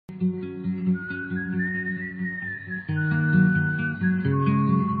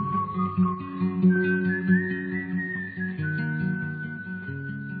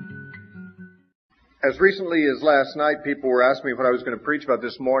recently as last night, people were asking me what I was going to preach about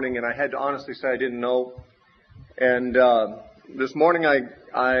this morning, and I had to honestly say I didn't know. And this morning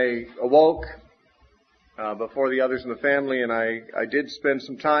I awoke before the others in the family, and I did spend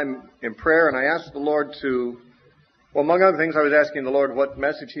some time in prayer, and I asked the Lord to, well, among other things, I was asking the Lord what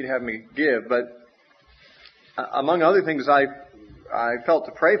message He'd have me give, but among other things I felt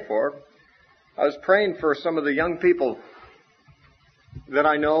to pray for, I was praying for some of the young people that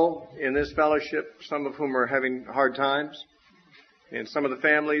I know in this fellowship, some of whom are having hard times. In some of the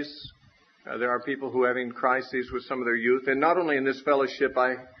families, there are people who are having crises with some of their youth. And not only in this fellowship,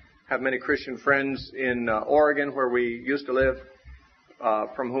 I have many Christian friends in Oregon, where we used to live,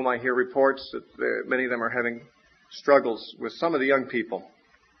 from whom I hear reports that many of them are having struggles with some of the young people.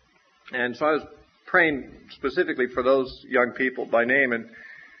 And so I was praying specifically for those young people by name.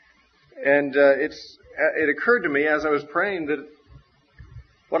 And it occurred to me as I was praying that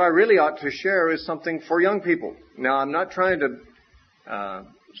what I really ought to share is something for young people. Now, I'm not trying to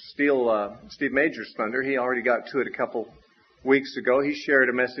steal Steve Major's thunder. He already got to it a couple weeks ago. He shared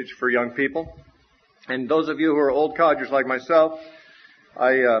a message for young people. And those of you who are old codgers like myself,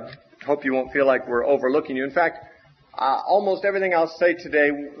 I hope you won't feel like we're overlooking you. In fact, almost everything I'll say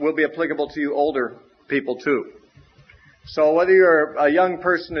today will be applicable to you older people too. So whether you're a young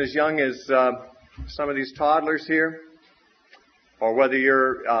person as young as some of these toddlers here, or whether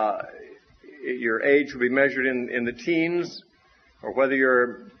your age will be measured in the teens, or whether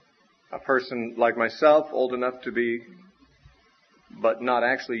you're a person like myself, old enough to be, but not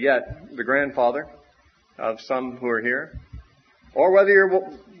actually yet, the grandfather of some who are here, or whether you're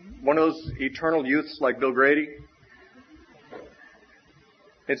one of those eternal youths like Bill Grady.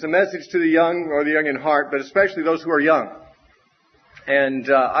 It's a message to the young or the young in heart, but especially those who are young. And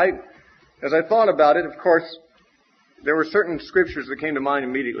as I thought about it, of course, there were certain scriptures that came to mind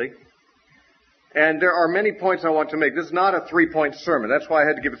immediately. And there are many points I want to make. This is not a 3-point sermon. That's why I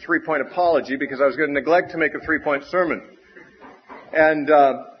had to give a 3-point apology, because I was going to neglect to make a 3-point sermon. And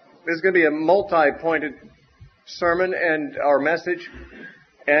this is going to be a multi-pointed sermon and our message.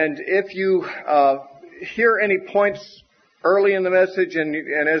 And if you hear any points early in the message, and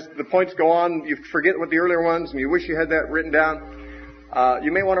as the points go on, you forget what the earlier ones, and you wish you had that written down,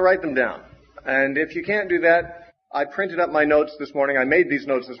 you may want to write them down. And if you can't do that, I printed up my notes this morning. I made these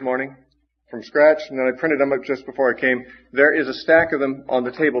notes this morning from scratch, and then I printed them up just before I came. There is a stack of them on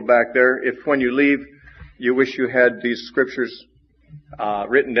the table back there. If when you leave, you wish you had these scriptures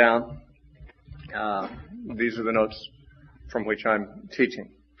written down, these are the notes from which I'm teaching.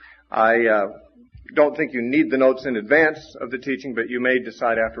 I don't think you need the notes in advance of the teaching, but you may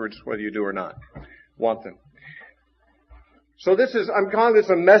decide afterwards whether you do or not want them. So I'm calling this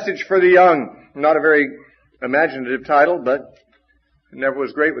a message for the young. Not a very imaginative title, but it never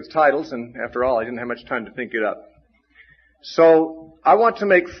was great with titles, and after all, I didn't have much time to think it up. So I want to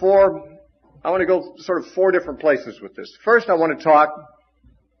go sort of 4 different places with this. First, I want to talk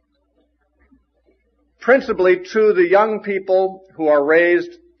principally to the young people who are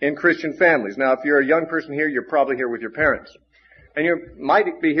raised in Christian families. Now, if you're a young person here, you're probably here with your parents. And you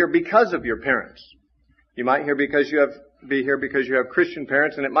might be here because of your parents. You might be here because you have Christian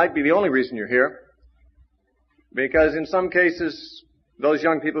parents, and it might be the only reason you're here. Because in some cases, those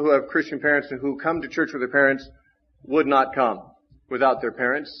young people who have Christian parents and who come to church with their parents would not come without their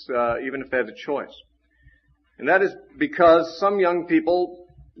parents, even if they had the choice. And that is because some young people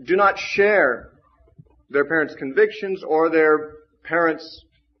do not share their parents' convictions or their parents'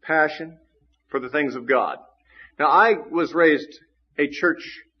 passion for the things of God. Now, I was raised a church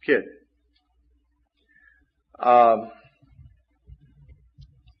kid.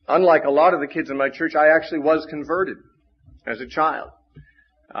 Unlike a lot of the kids in my church, I actually was converted as a child.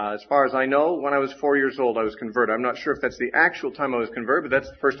 As far as I know, when I was 4 years old, I was converted. I'm not sure if that's the actual time I was converted, but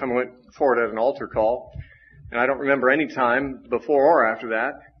that's the first time I went forward at an altar call. And I don't remember any time before or after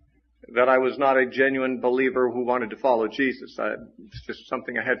that I was not a genuine believer who wanted to follow Jesus. It's just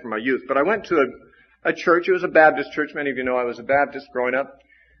something I had from my youth. But I went to a church. It was a Baptist church. Many of you know I was a Baptist growing up.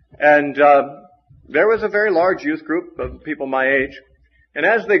 And there was a very large youth group of people my age. And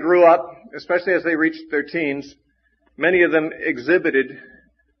as they grew up, especially as they reached their teens, many of them exhibited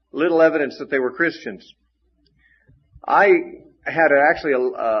little evidence that they were Christians. I had actually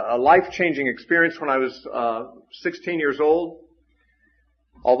a life-changing experience when I was 16 years old.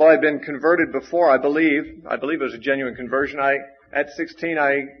 Although I'd been converted before, I believe it was a genuine conversion. At 16,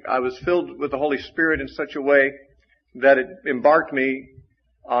 I was filled with the Holy Spirit in such a way that it embarked me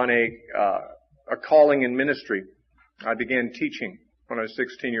on a calling in ministry. I began teaching when I was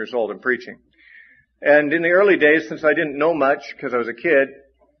 16 years old and preaching. And in the early days, since I didn't know much because I was a kid,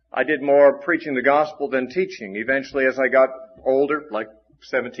 I did more preaching the gospel than teaching. Eventually, as I got older, like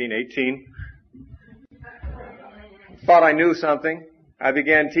 17, 18, thought I knew something, I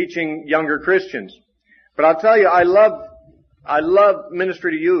began teaching younger Christians. But I'll tell you, I love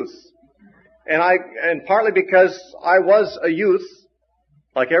ministry to youth. And partly because I was a youth,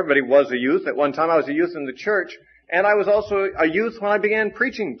 like everybody was a youth. At one time I was a youth in the church, and I was also a youth when I began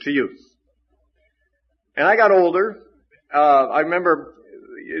preaching to youth. And I got older. I remember,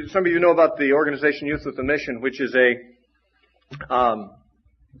 some of you know about the organization Youth with a Mission, which is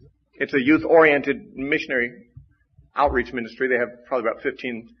it's a youth-oriented missionary outreach ministry. They have probably about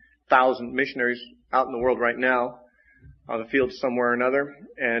 15,000 missionaries out in the world right now, on the field somewhere or another.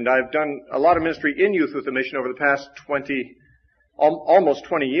 And I've done a lot of ministry in Youth with a Mission over the past almost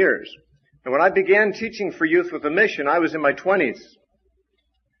 20 years. And when I began teaching for Youth with a Mission, I was in my 20s.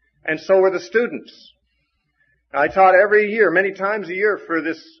 And so were the students. I taught every year, many times a year for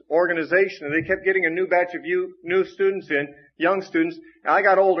this organization, and they kept getting a new batch of new students in, young students, and I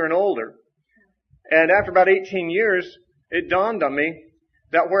got older and older. And after about 18 years, it dawned on me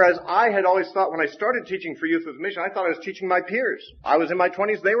that whereas I had always thought when I started teaching for Youth with a Mission, I thought I was teaching my peers. I was in my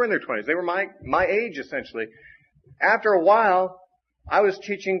 20s, they were in their 20s. They were my age, essentially. After a while, I was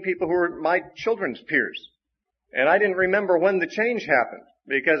teaching people who were my children's peers. And I didn't remember when the change happened,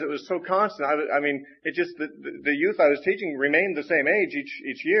 because it was so constant. The youth I was teaching remained the same age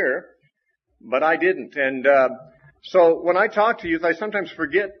each year, but I didn't. And so when I talk to youth, I sometimes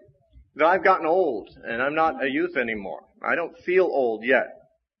forget that I've gotten old, and I'm not a youth anymore. I don't feel old yet.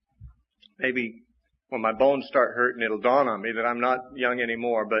 Maybe when my bones start hurting, it'll dawn on me that I'm not young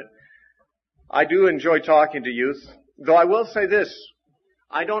anymore, but I do enjoy talking to youth. Though I will say this,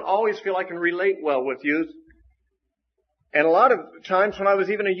 I don't always feel I can relate well with youth. And a lot of times when I was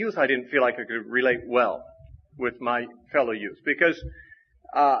even a youth, I didn't feel like I could relate well with my fellow youth because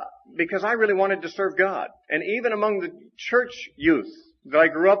I really wanted to serve God. And even among the church youth that I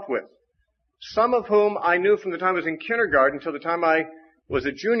grew up with, some of whom I knew from the time I was in kindergarten until the time I was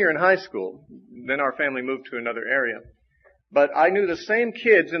a junior in high school. Then our family moved to another area. But I knew the same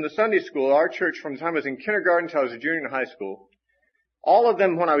kids in the Sunday school, our church, from the time I was in kindergarten until I was a junior in high school. All of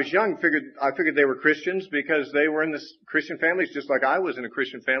them, when I was young, I figured they were Christians because they were in this Christian families just like I was in a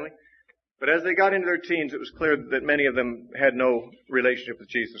Christian family. But as they got into their teens, it was clear that many of them had no relationship with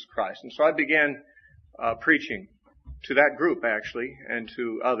Jesus Christ. And so I began preaching to that group, actually, and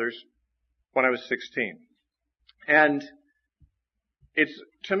to others when I was 16. And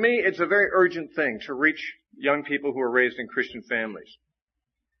to me, it's a very urgent thing to reach young people who are raised in Christian families.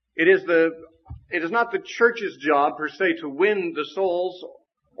 It is not the church's job, per se, to win the souls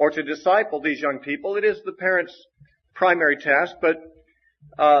or to disciple these young people. It is the parents' primary task, but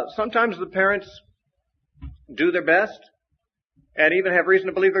sometimes the parents do their best and even have reason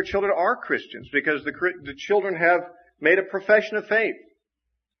to believe their children are Christians because the children have made a profession of faith.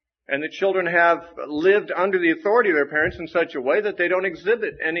 And the children have lived under the authority of their parents in such a way that they don't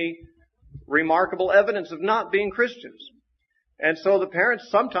exhibit any remarkable evidence of not being Christians. And so the parents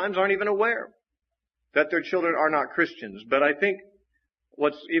sometimes aren't even aware that their children are not Christians. But I think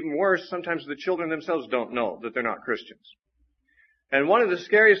what's even worse, sometimes the children themselves don't know that they're not Christians. And one of the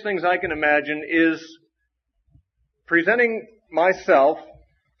scariest things I can imagine is presenting myself,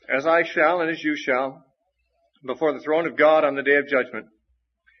 as I shall and as you shall, before the throne of God on the day of judgment,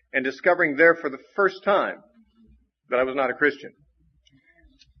 and discovering there for the first time that I was not a Christian.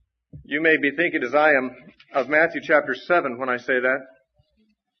 You may be thinking, as I am, of Matthew chapter 7 when I say that.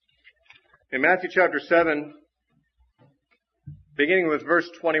 In Matthew chapter 7, beginning with verse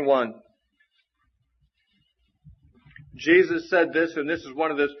 21, Jesus said this, and this is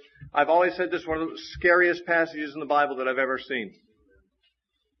I've always said this, one of the scariest passages in the Bible that I've ever seen.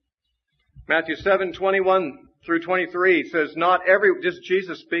 Matthew 7:21 through 23 says, just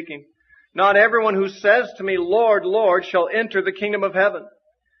Jesus speaking, "Not everyone who says to me, 'Lord, Lord,' shall enter the kingdom of heaven,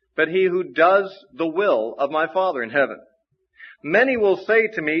 but he who does the will of my Father in heaven. Many will say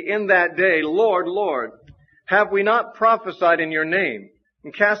to me in that day, 'Lord, Lord, have we not prophesied in your name,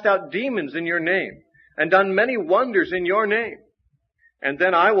 and cast out demons in your name, and done many wonders in your name?' And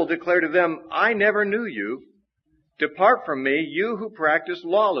then I will declare to them, 'I never knew you. Depart from me, you who practice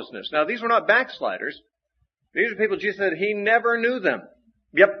lawlessness.'" Now, these were not backsliders. These are people Jesus said He never knew them.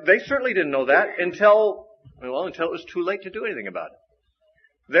 Yep, they certainly didn't know that until it was too late to do anything about it.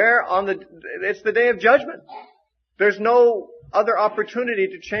 It's the day of judgment. There's no other opportunity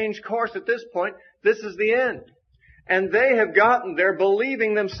to change course at this point. This is the end. And they have gotten there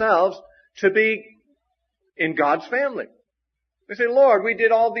believing themselves to be in God's family. They say, "Lord, we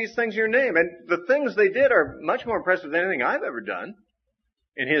did all these things in your name." And the things they did are much more impressive than anything I've ever done.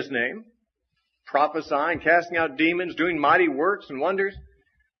 in His name, prophesying, casting out demons, doing mighty works and wonders.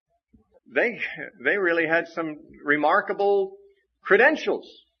 They really had some remarkable credentials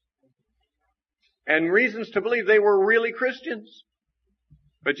and reasons to believe they were really Christians.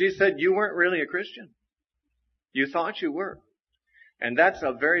 But Jesus said, you weren't really a Christian. You thought you were. And that's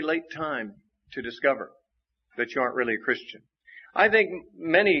a very late time to discover that you aren't really a Christian. I think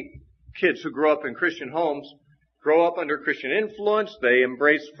many kids who grow up in Christian homes grow up under Christian influence. They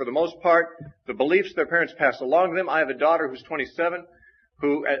embrace, for the most part, the beliefs their parents pass along to them. I have a daughter who's 27,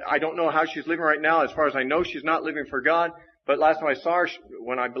 who I don't know how she's living right now. As far as I know, she's not living for God. But last time I saw her,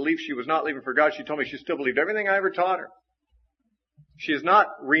 when I believe she was not living for God, she told me she still believed everything I ever taught her. She has not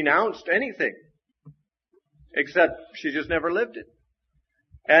renounced anything, except she just never lived it.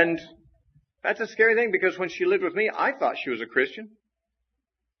 And that's a scary thing, because when she lived with me, I thought she was a Christian.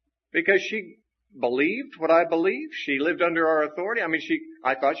 Because she believed what I believed. She lived under our authority.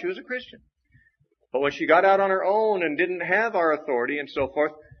 I thought she was a Christian. But when she got out on her own and didn't have our authority and so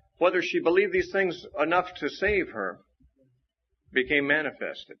forth, whether she believed these things enough to save her became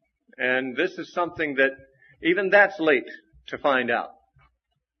manifested. And this is something that even that's late to find out.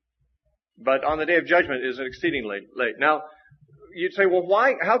 But on the day of judgment is exceedingly late. Now, you'd say, well,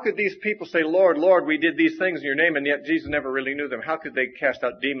 how could these people say, Lord, Lord, we did these things in your name, and yet Jesus never really knew them? How could they cast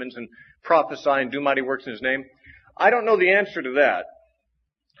out demons and prophesy and do mighty works in His name? I don't know the answer to that.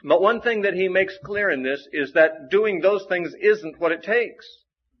 But one thing that He makes clear in this is that doing those things isn't what it takes.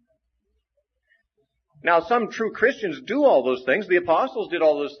 Now, some true Christians do all those things. The apostles did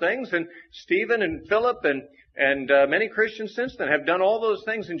all those things, and Stephen and Philip and many Christians since then have done all those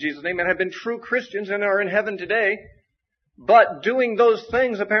things in Jesus' name and have been true Christians and are in heaven today. But doing those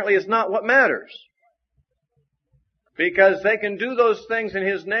things apparently is not what matters. Because they can do those things in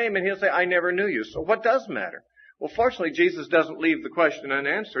His name and He'll say, I never knew you. So what does matter? Well, fortunately, Jesus doesn't leave the question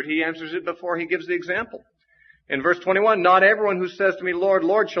unanswered. He answers it before He gives the example. In verse 21, not everyone who says to me, Lord,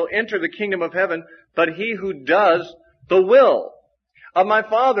 Lord, shall enter the kingdom of heaven, but he who does the will of my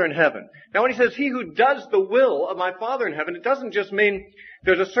Father in heaven. Now, when He says he who does the will of my Father in heaven, it doesn't just mean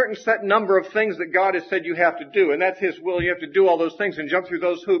there's a certain set number of things that God has said you have to do, and that's His will. You have to do all those things and jump through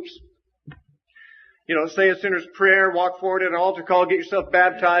those hoops. You know, say a sinner's prayer, walk forward at an altar call, get yourself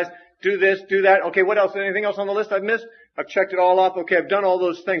baptized, do this, do that. Okay, what else? Anything else on the list I've missed? I've checked it all off. Okay, I've done all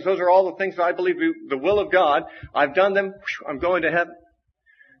those things. Those are all the things that I believe the will of God. I've done them. I'm going to heaven.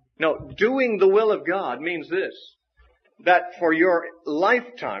 No, doing the will of God means this, that for your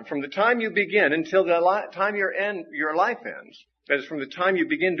lifetime, from the time you begin until the time your life ends, that is, from the time you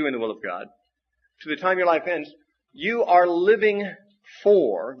begin doing the will of God to the time your life ends, you are living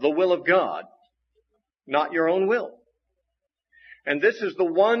for the will of God, not your own will. And this is the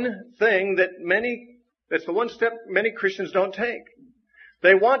one thing that's the one step many Christians don't take.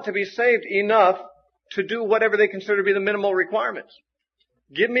 They want to be saved enough to do whatever they consider to be the minimal requirements.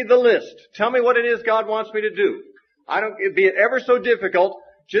 Give me the list. Tell me what it is God wants me to do. Be it ever so difficult,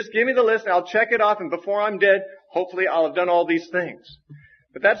 just give me the list, I'll check it off, and before I'm dead, hopefully I'll have done all these things.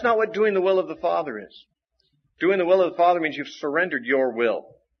 But that's not what doing the will of the Father is. Doing the will of the Father means you've surrendered your will.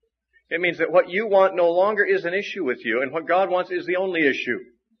 It means that what you want no longer is an issue with you, and what God wants is the only issue.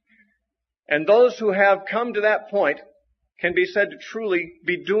 And those who have come to that point can be said to truly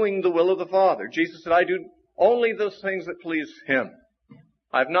be doing the will of the Father. Jesus said, I do only those things that please Him.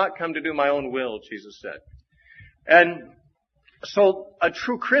 I've not come to do my own will, Jesus said. And so a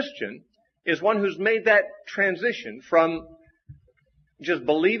true Christian is one who's made that transition from just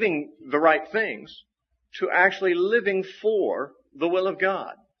believing the right things to actually living for the will of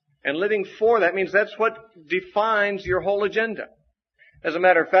God. And living for that means that's what defines your whole agenda. As a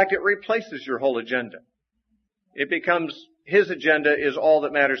matter of fact, it replaces your whole agenda. It becomes His agenda is all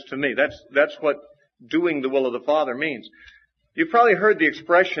that matters to me. That's what doing the will of the Father means. You've probably heard the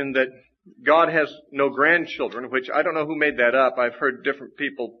expression that God has no grandchildren, which I don't know who made that up. I've heard different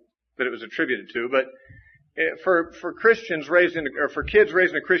people that it was attributed to, but for Christians for kids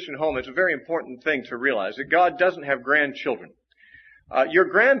raised in a Christian home, it's a very important thing to realize that God doesn't have grandchildren. Your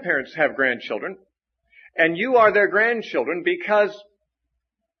grandparents have grandchildren, and you are their grandchildren because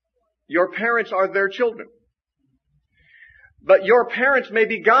your parents are their children. But your parents may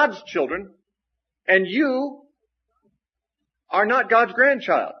be God's children, and you are not God's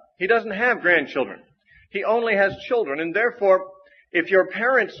grandchild. He doesn't have grandchildren. He only has children, and therefore, if your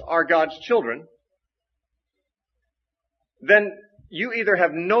parents are God's children, then you either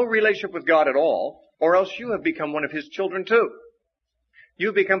have no relationship with God at all, or else you have become one of His children too.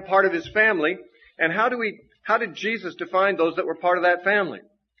 You become part of His family, and how did Jesus define those that were part of that family?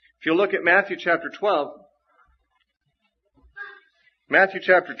 If you look at Matthew chapter 12, Matthew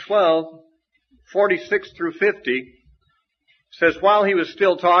chapter 12, 46 through 50, says, while he was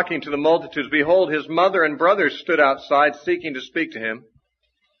still talking to the multitudes, behold, his mother and brothers stood outside seeking to speak to him.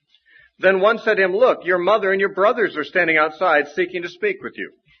 Then one said to him, look, your mother and your brothers are standing outside seeking to speak with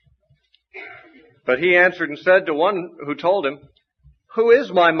you. But he answered and said to one who told him, who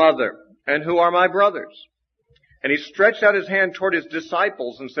is my mother and who are my brothers? And he stretched out his hand toward his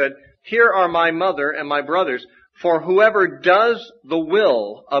disciples and said, here are my mother and my brothers, for whoever does the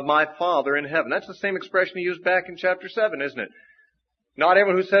will of my Father in heaven. That's the same expression he used back in chapter 7, isn't it? Not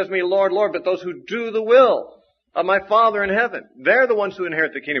everyone who says to me, Lord, Lord, but those who do the will of my Father in heaven. They're the ones who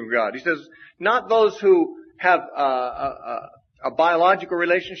inherit the kingdom of God. He says, not those who have a biological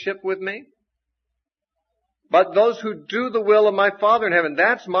relationship with me, but those who do the will of my Father in heaven.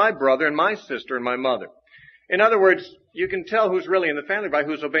 That's my brother and my sister and my mother. In other words, you can tell who's really in the family by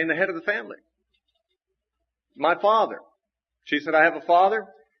who's obeying the head of the family. My father. She said, I have a father.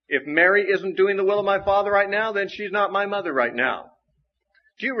 If Mary isn't doing the will of my Father right now, then she's not my mother right now.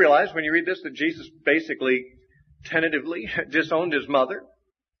 Do you realize when you read this that Jesus basically tentatively disowned his mother?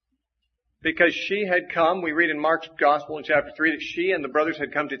 Because she had come, we read in Mark's Gospel in chapter 3 that she and the brothers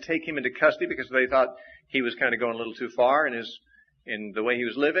had come to take him into custody because they thought he was kind of going a little too far in the way he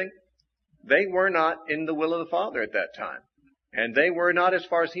was living. They were not in the will of the Father at that time. And they were not, as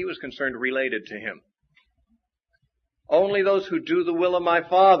far as he was concerned, related to him. Only those who do the will of my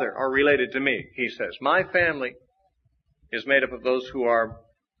Father are related to me, he says. My family is made up of those who are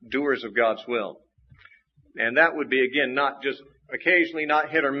doers of God's will. And that would be, again, not just occasionally, not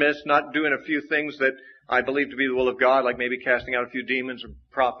hit or miss, not doing a few things that I believe to be the will of God, like maybe casting out a few demons or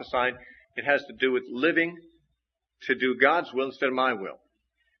prophesying. It has to do with living to do God's will instead of my will.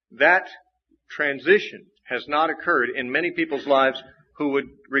 That transition has not occurred in many people's lives who would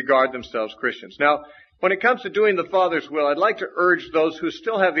regard themselves Christians. Now, when it comes to doing the Father's will, I'd like to urge those who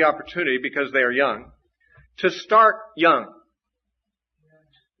still have the opportunity, because they are young, to start young.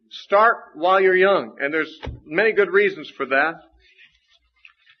 Start while you're young. And there's many good reasons for that.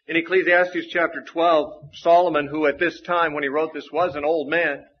 In Ecclesiastes chapter 12, Solomon, who at this time when he wrote this was an old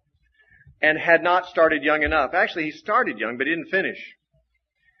man and had not started young enough. Actually, he started young, but he didn't finish.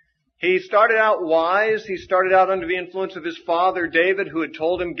 He started out wise. He started out under the influence of his father David, who had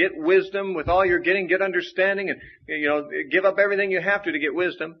told him, get wisdom with all you're getting, get understanding, and, give up everything you have to get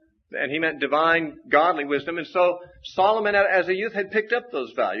wisdom. And he meant divine, godly wisdom. And so Solomon, as a youth, had picked up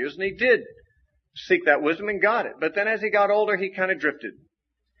those values, and he did seek that wisdom and got it. But then as he got older, he kind of drifted.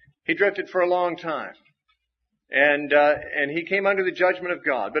 He drifted for a long time. And he came under the judgment of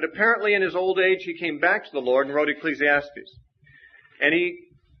God. But apparently in his old age, he came back to the Lord and wrote Ecclesiastes. And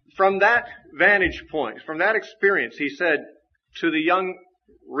from that vantage point, from that experience, he said to the young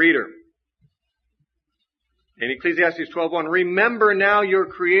reader, in Ecclesiastes 12:1, remember now your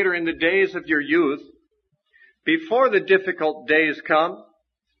Creator in the days of your youth, before the difficult days come,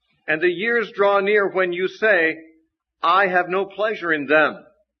 and the years draw near when you say, I have no pleasure in them.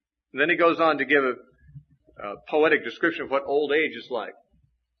 And then he goes on to give a poetic description of what old age is like.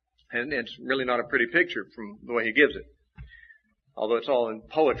 And it's really not a pretty picture from the way he gives it. Although it's all in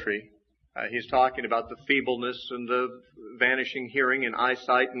poetry, he's talking about the feebleness and the vanishing hearing and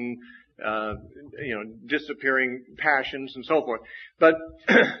eyesight and disappearing passions and so forth. But,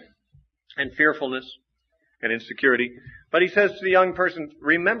 and fearfulness and insecurity. But he says to the young person,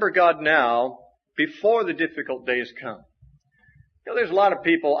 remember God now before the difficult days come. There's a lot of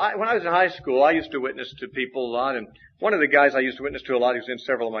people. When I was in high school, I used to witness to people a lot. And one of the guys I used to witness to a lot, he was in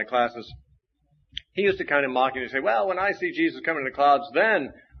several of my classes, he used to kind of mock me and say, well, when I see Jesus coming in the clouds,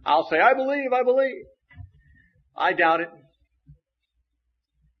 then I'll say, I believe, I believe. I doubt it.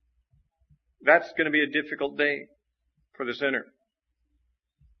 That's going to be a difficult day for the sinner.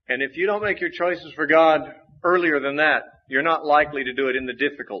 And if you don't make your choices for God earlier than that, you're not likely to do it in the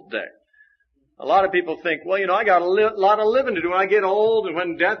difficult day. A lot of people think, well, I got a lot of living to do when I get old and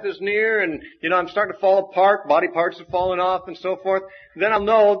when death is near and, I'm starting to fall apart, body parts have fallen off and so forth. Then I'll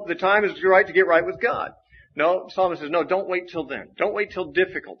know the time is right to get right with God. No, Solomon says, no, don't wait till then. Don't wait till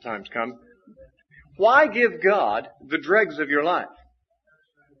difficult times come. Why give God the dregs of your life?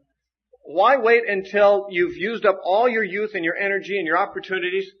 Why wait until you've used up all your youth and your energy and your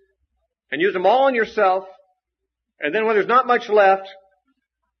opportunities and use them all on yourself, and then when there's not much left,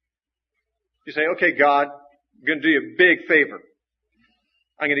 you say, okay, God, I'm going to do you a big favor.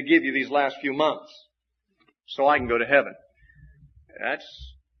 I'm going to give you these last few months so I can go to heaven. That's,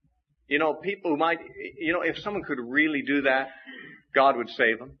 people who might, if someone could really do that, God would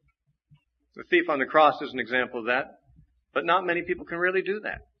save them. The thief on the cross is an example of that. But not many people can really do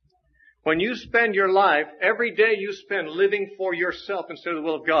that. When you spend your life, every day you spend living for yourself instead of the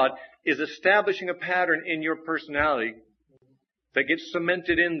will of God, is establishing a pattern in your personality that gets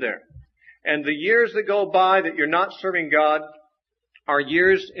cemented in there. And the years that go by that you're not serving God are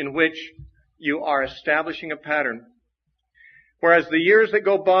years in which you are establishing a pattern. Whereas the years that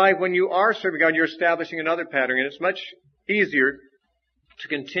go by when you are serving God, you're establishing another pattern. And it's much easier to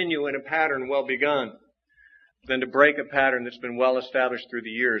continue in a pattern well begun than to break a pattern that's been well established through the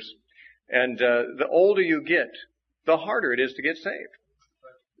years. And the older you get, the harder it is to get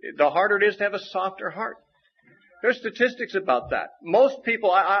saved. The harder it is to have a softer heart. There's statistics about that. Most people,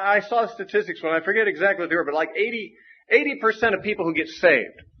 I saw statistics when I forget exactly what they were, but like 80% of people who get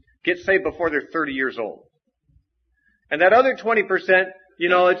saved before they're 30 years old. And that other 20%,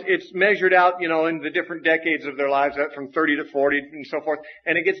 it's measured out, in the different decades of their lives, from 30 to 40 and so forth,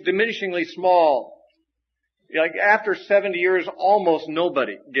 and it gets diminishingly small. Like after 70 years, almost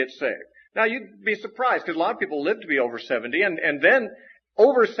nobody gets saved. Now you'd be surprised because a lot of people live to be over 70, and then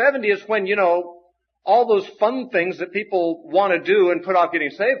over 70 is when, all those fun things that people want to do and put off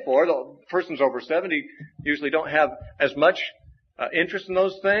getting saved for. The person's over 70 usually don't have as much interest in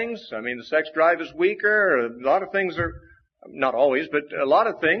those things. I mean, the sex drive is weaker. A lot of things are, not always, but a lot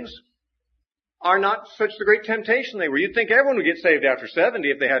of things are not such the great temptation they were. You'd think everyone would get saved after 70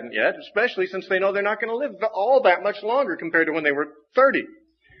 if they hadn't yet, especially since they know they're not going to live all that much longer compared to when they were 30.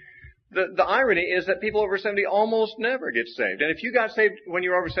 The irony is that people over 70 almost never get saved. And if you got saved when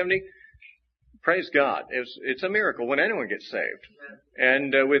you were over 70, praise God. It's a miracle when anyone gets saved.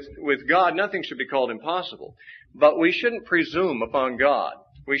 And with God, nothing should be called impossible. But we shouldn't presume upon God.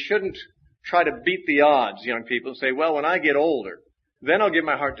 We shouldn't try to beat the odds, young people, and say, well, when I get older, then I'll give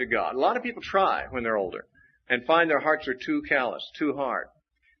my heart to God. A lot of people try when they're older and find their hearts are too callous, too hard.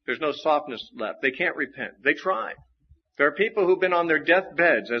 There's no softness left. They can't repent. They try. There are people who've been on their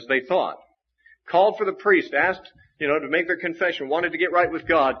deathbeds, as they thought, called for the priest, asked, to make their confession, wanted to get right with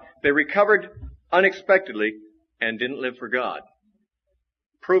God. They recovered unexpectedly and didn't live for God,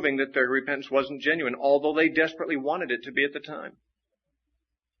 proving that their repentance wasn't genuine, although they desperately wanted it to be at the time.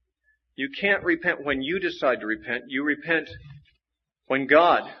 You can't repent when you decide to repent. You repent when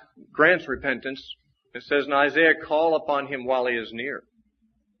God grants repentance. It says in Isaiah, call upon Him while He is near.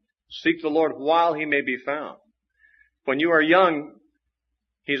 Seek the Lord while He may be found. When you are young,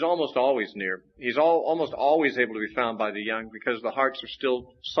 He's almost always near. He's almost always able to be found by the young because the hearts are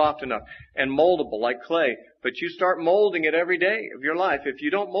still soft enough and moldable like clay. But you start molding it every day of your life. If you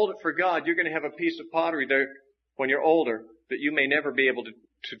don't mold it for God, you're going to have a piece of pottery there when you're older that you may never be able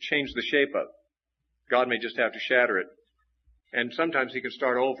to change the shape of. God may just have to shatter it. And sometimes He can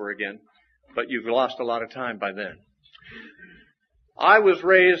start over again, but you've lost a lot of time by then. I was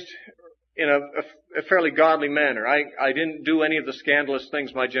raised in a fairly godly manner. I didn't do any of the scandalous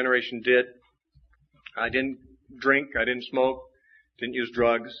things my generation did. I didn't drink. I didn't smoke. Didn't use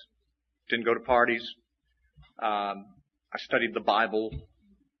drugs. Didn't go to parties. I studied the Bible.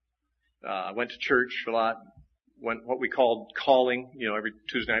 I went to church a lot. Went what we called calling. Every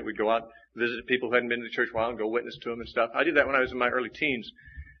Tuesday night we'd go out, visit people who hadn't been to church a while and go witness to them and stuff. I did that when I was in my early teens,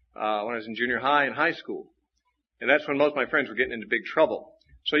 when I was in junior high and high school. And that's when most of my friends were getting into big trouble.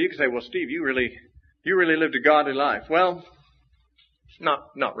 So you could say, well, Steve, you really lived a godly life. Well,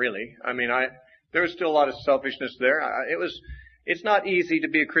 not really. I mean, there was still a lot of selfishness there. It's not easy to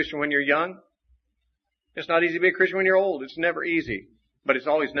be a Christian when you're young. It's not easy to be a Christian when you're old. It's never easy, but it's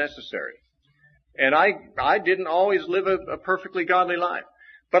always necessary. And I didn't always live a perfectly godly life.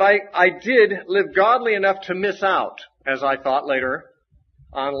 But I did live godly enough to miss out, as I thought later,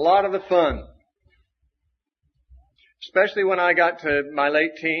 on a lot of the fun. Especially when I got to my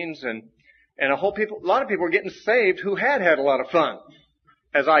late teens and a lot of people were getting saved who had a lot of fun,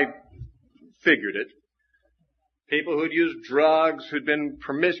 as I figured it. People who'd used drugs, who'd been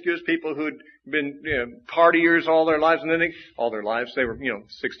promiscuous, people who'd been, partiers all their lives, and then they were,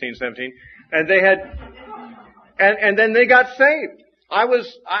 16, 17, and they had, and then they got saved. I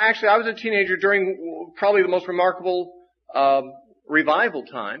was a teenager during probably the most remarkable, revival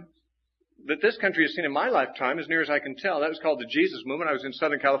time that this country has seen in my lifetime, as near as I can tell. That was called the Jesus Movement. I was in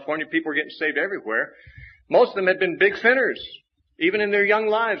Southern California. People were getting saved everywhere. Most of them had been big sinners. Even in their young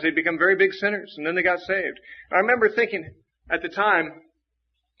lives, they'd become very big sinners, and then they got saved. And I remember thinking at the time,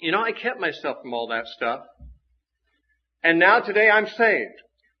 I kept myself from all that stuff. And now today I'm saved.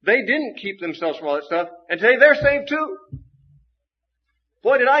 They didn't keep themselves from all that stuff, and today they're saved too.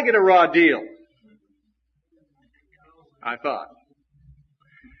 Boy, did I get a raw deal. I thought.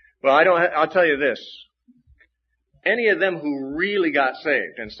 Well, I'll tell you this. Any of them who really got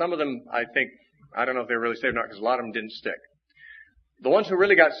saved, and some of them, I don't know if they were really saved or not, because a lot of them didn't stick. The ones who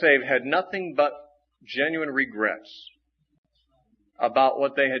really got saved had nothing but genuine regrets about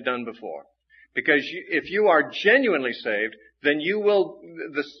what they had done before. Because if you are genuinely saved, then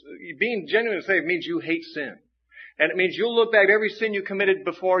being genuinely saved means you hate sin. And it means you'll look back at every sin you committed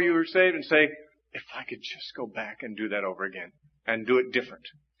before you were saved and say, if I could just go back and do that over again and do it different.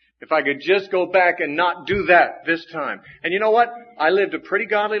 If I could just go back and not do that this time. And you know what? I lived a pretty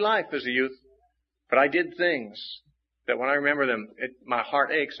godly life as a youth, but I did things that when I remember them, my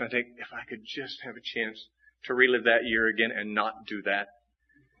heart aches and I think, if I could just have a chance to relive that year again and not do that.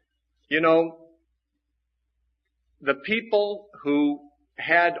 You know, the people who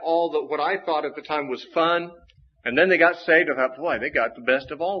had what I thought at the time was fun, and then they got saved, I thought, boy, they got the best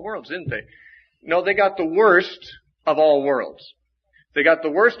of all worlds, didn't they? No, they got the worst of all worlds. They got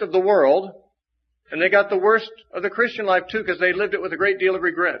the worst of the world, and they got the worst of the Christian life too, because they lived it with a great deal of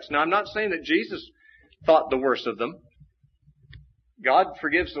regrets. Now, I'm not saying that Jesus thought the worst of them. God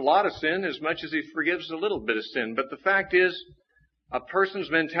forgives a lot of sin as much as He forgives a little bit of sin. But the fact is, a person's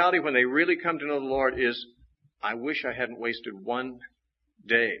mentality when they really come to know the Lord is, I wish I hadn't wasted one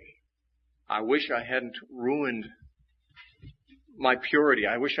day. I wish I hadn't ruined my purity.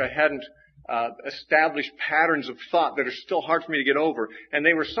 I wish I hadn't established patterns of thought that are still hard for me to get over. And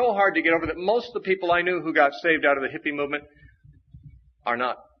they were so hard to get over that most of the people I knew who got saved out of the hippie movement are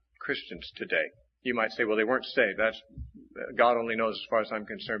not Christians today. You might say, well, they weren't saved. God only knows as far as I'm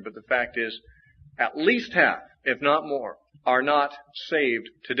concerned. But the fact is, at least half, if not more, are not saved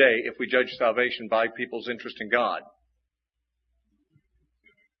today if we judge salvation by people's interest in God.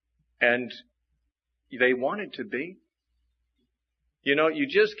 And they wanted to be. You know, you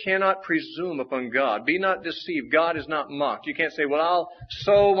just cannot presume upon God. Be not deceived. God is not mocked. You can't say, well, I'll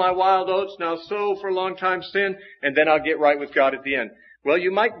sow my wild oats, and I'll sow for a long time sin, and then I'll get right with God at the end. Well,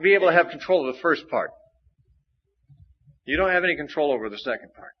 you might be able to have control of the first part. You don't have any control over the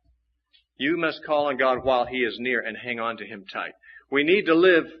second part. You must call on God while He is near and hang on to Him tight. We need to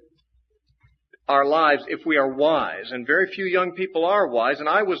live our lives if we are wise, and very few young people are wise, and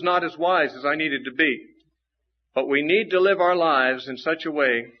I was not as wise as I needed to be. But we need to live our lives in such a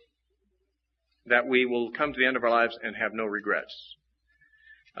way that we will come to the end of our lives and have no regrets.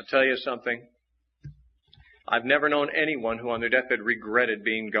 I'll tell you something. I've never known anyone who on their deathbed regretted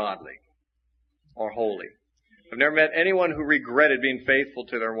being godly or holy. I've never met anyone who regretted being faithful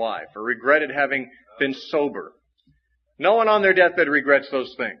to their wife or regretted having been sober. No one on their deathbed regrets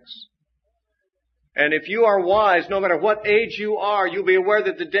those things. And if you are wise, no matter what age you are, you'll be aware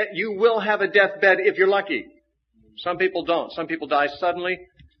that you will have a deathbed if you're lucky. Some people don't. Some people die suddenly.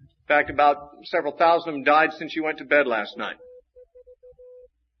 In fact, about several thousand of them died since you went to bed last night.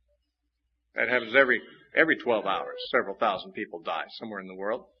 That happens every 12 hours. Several thousand people die somewhere in the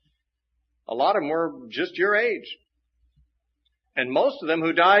world. A lot of them were just your age. And most of them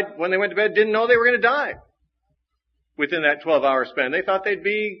who died when they went to bed didn't know they were going to die within that 12-hour span. They thought they'd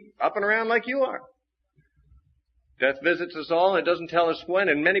be up and around like you are. Death visits us all, and it doesn't tell us when,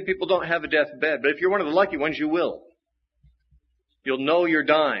 and many people don't have a deathbed. But if you're one of the lucky ones, you will. You'll know you're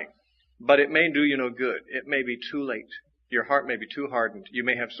dying, but it may do you no good. It may be too late. Your heart may be too hardened. You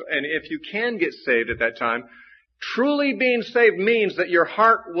may have, and if you can get saved at that time, truly being saved means that your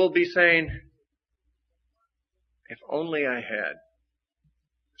heart will be saying, if only I had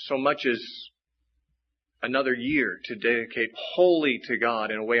so much as another year to dedicate wholly to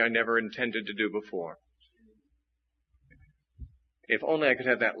God in a way I never intended to do before. If only I could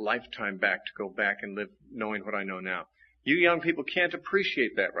have that lifetime back to go back and live knowing what I know now. You young people can't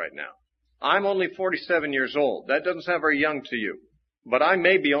appreciate that right now. I'm only 47 years old. That doesn't sound very young to you. But I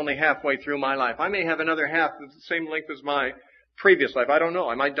may be only halfway through my life. I may have another half that's the same length as my previous life. I don't know.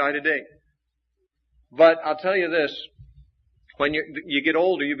 I might die today. But I'll tell you this. When you get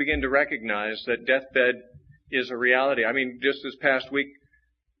older, you begin to recognize that deathbed is a reality. I mean, just this past week,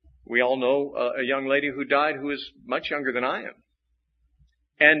 we all know a young lady who died who is much younger than I am.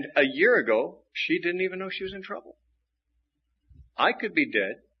 And a year ago, she didn't even know she was in trouble. I could be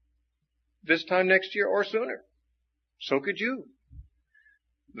dead this time next year or sooner. So could you.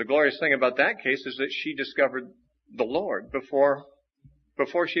 The glorious thing about that case is that she discovered the Lord before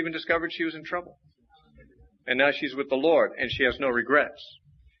she even discovered she was in trouble. And now she's with the Lord, and she has no regrets.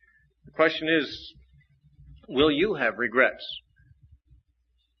 The question is, will you have regrets?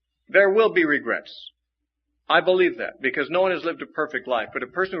 There will be regrets. I believe that, because no one has lived a perfect life. But a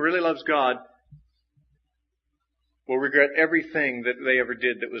person who really loves God will regret everything that they ever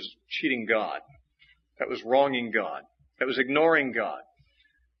did that was cheating God, that was wronging God, that was ignoring God.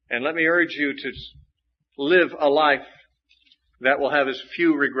 And let me urge you to live a life that will have as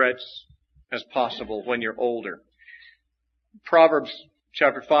few regrets as possible when you're older. Proverbs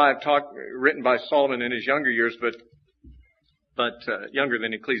chapter 5, written by Solomon in his younger years, but younger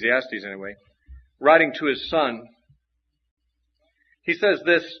than Ecclesiastes anyway, writing to his son. He says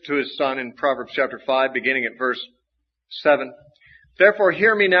this to his son in Proverbs chapter 5, beginning at verse 7. Therefore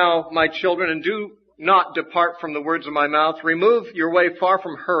hear me now, my children, and do not depart from the words of my mouth. Remove your way far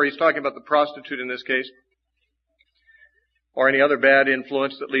from her. He's talking about the prostitute in this case, or any other bad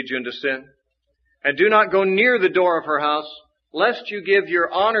influence that leads you into sin. And do not go near the door of her house, lest you give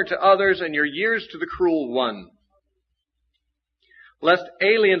your honor to others and your years to the cruel one. Lest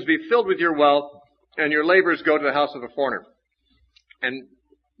aliens be filled with your wealth and your labors go to the house of a foreigner. And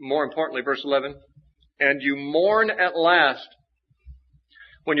more importantly, verse 11, and you mourn at last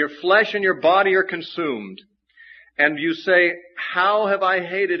when your flesh and your body are consumed, and you say, how have I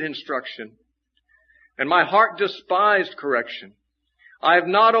hated instruction, and my heart despised correction. I have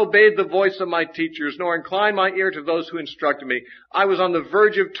not obeyed the voice of my teachers, nor inclined my ear to those who instructed me. I was on the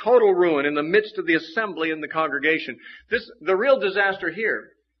verge of total ruin in the midst of the assembly and the congregation. The real disaster here,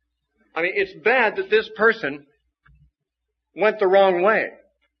 it's bad that this person went the wrong way.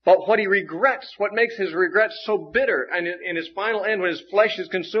 But what he regrets, what makes his regrets so bitter, and in his final end, when his flesh is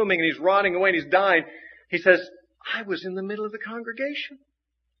consuming and he's rotting away and he's dying, he says, I was in the middle of the congregation.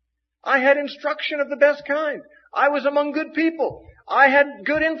 I had instruction of the best kind. I was among good people. I had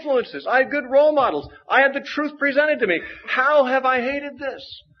good influences. I had good role models. I had the truth presented to me. How have I hated this?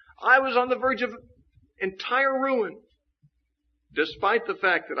 I was on the verge of entire ruin, despite the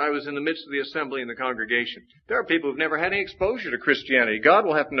fact that I was in the midst of the assembly and the congregation. There are people who've never had any exposure to Christianity. God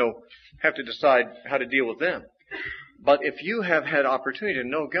will have to decide how to deal with them. But if you have had opportunity to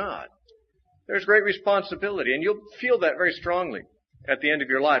know God, there's great responsibility, and you'll feel that very strongly at the end of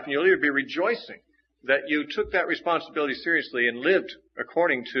your life, and you'll either be rejoicing that you took that responsibility seriously and lived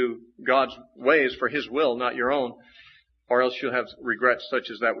according to God's ways for His will, not your own, or else you'll have regrets such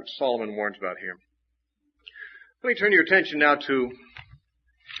as that which Solomon warns about here. Let me turn your attention now to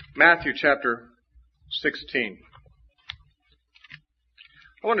Matthew chapter 16.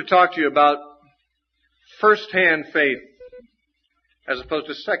 I want to talk to you about first-hand faith as opposed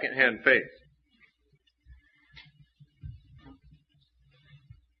to second-hand faith.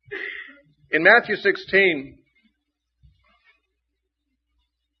 In Matthew 16,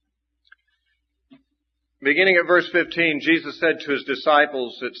 beginning at verse 15, Jesus said to His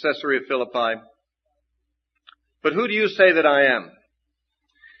disciples at Caesarea Philippi, but who do you say that I am?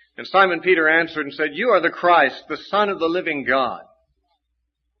 And Simon Peter answered and said, you are the Christ, the Son of the living God.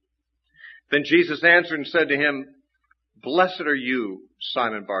 Then Jesus answered and said to him, blessed are you,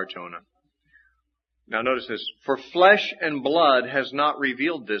 Simon Bar-Jonah. Now notice this, for flesh and blood has not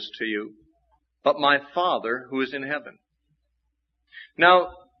revealed this to you, but my Father who is in heaven. Now,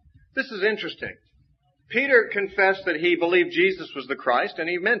 this is interesting. Peter confessed that he believed Jesus was the Christ, and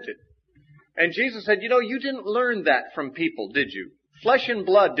he meant it. And Jesus said, you didn't learn that from people, did you? Flesh and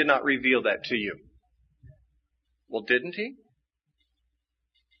blood did not reveal that to you. Well, didn't he?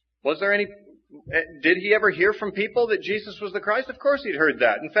 Did he ever hear from people that Jesus was the Christ? Of course he'd heard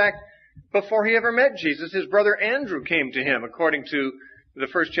that. In fact, before he ever met Jesus, his brother Andrew came to him, according to the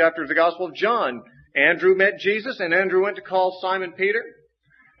first chapter of the Gospel of John. Andrew met Jesus, and Andrew went to call Simon Peter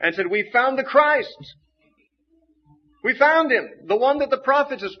and said, we found the Christ. We found Him, the one that the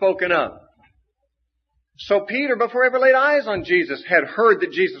prophets have spoken of. So Peter, before he ever laid eyes on Jesus, had heard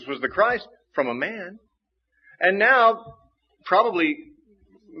that Jesus was the Christ from a man. And now, probably,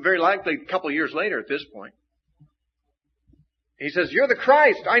 very likely, a couple of years later at this point, he says, you're the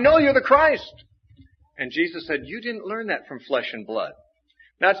Christ. I know you're the Christ. And Jesus said, you didn't learn that from flesh and blood.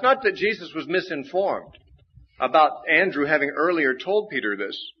 Now, it's not that Jesus was misinformed about Andrew having earlier told Peter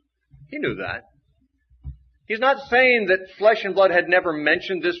this. He knew that. He's not saying that flesh and blood had never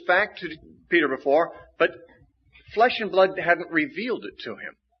mentioned this fact to Peter before, but flesh and blood hadn't revealed it to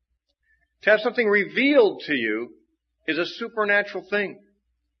him. To have something revealed to you is a supernatural thing.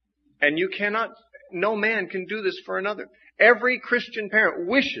 And no man can do this for another. Every Christian parent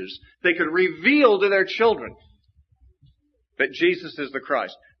wishes they could reveal to their children that Jesus is the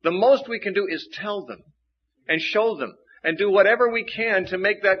Christ. The most we can do is tell them and show them and do whatever we can to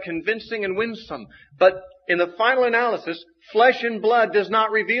make that convincing and winsome. But in the final analysis, flesh and blood does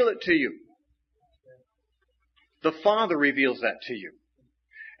not reveal it to you. The Father reveals that to you.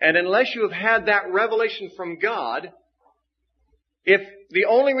 And unless you have had that revelation from God, if the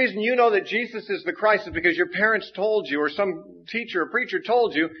only reason you know that Jesus is the Christ is because your parents told you or some teacher or preacher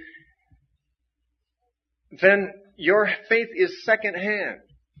told you, then your faith is second-hand.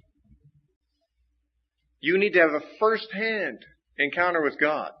 You need to have a first-hand encounter with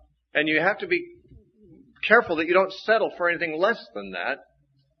God. And you have to be careful that you don't settle for anything less than that,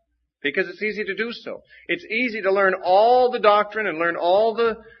 because it's easy to do so. It's easy to learn all the doctrine and learn all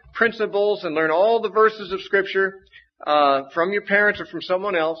the principles and learn all the verses of Scripture from your parents or from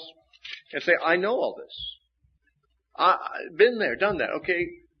someone else and say, I know all this. I've been there, done that. Okay,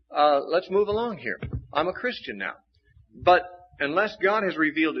 let's move along here. I'm a Christian now. But unless God has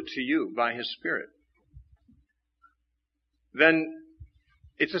revealed it to you by His Spirit, then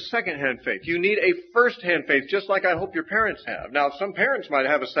it's a second-hand faith. You need a first-hand faith, just like I hope your parents have. Now, some parents might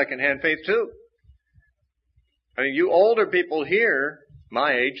have a second-hand faith too. I mean, you older people here,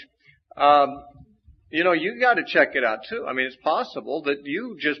 my age, you got to check it out too. I mean, it's possible that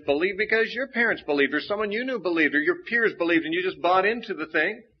you just believe because your parents believed, or someone you knew believed, or your peers believed, and you just bought into the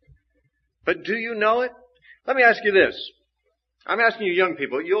thing. But do you know it? Let me ask you this. I'm asking you young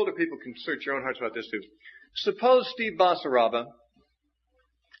people. You older people can search your own hearts about this too. Suppose Steve Basaraba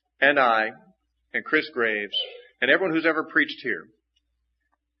and I and Chris Graves and everyone who's ever preached here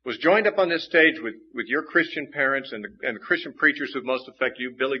was joined up on this stage with your Christian parents and the Christian preachers who most affect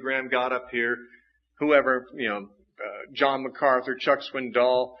you. Billy Graham got up here, whoever, John MacArthur, Chuck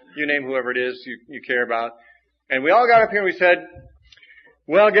Swindoll, you name whoever it is you care about. And we all got up here and we said,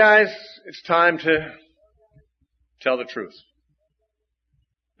 well, guys, it's time to tell the truth.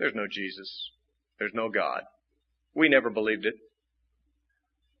 There's no Jesus. There's no God. We never believed it.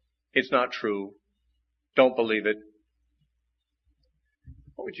 It's not true. Don't believe it.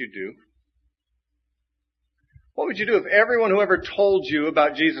 What would you do? What would you do if everyone who ever told you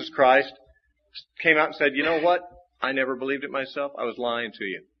about Jesus Christ came out and said, you know what? I never believed it myself. I was lying to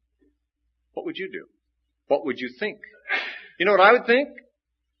you. What would you do? What would you think? You know what I would think?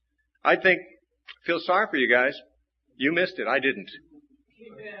 I'd think, feel sorry for you guys. You missed it. I didn't.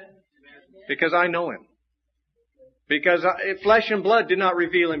 Because I know Him. Because flesh and blood did not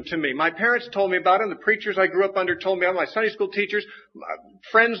reveal Him to me. My parents told me about Him. The preachers I grew up under told me about Him. My Sunday school teachers,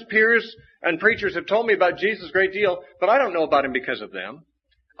 friends, peers, and preachers have told me about Jesus a great deal. But I don't know about Him because of them.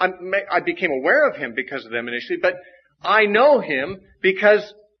 I became aware of Him because of them initially. But I know Him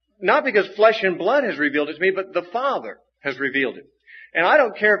because, not because flesh and blood has revealed it to me, but the Father has revealed it. And I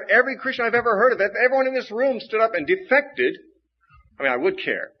don't care if every Christian I've ever heard of, if everyone in this room stood up and defected. I mean, I would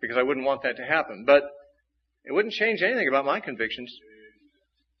care because I wouldn't want that to happen. But it wouldn't change anything about my convictions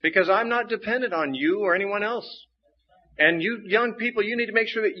because I'm not dependent on you or anyone else. And you young people, you need to make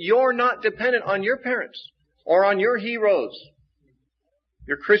sure that you're not dependent on your parents or on your heroes,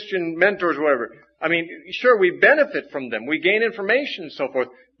 your Christian mentors or whatever. I mean, sure, we benefit from them. We gain information and so forth.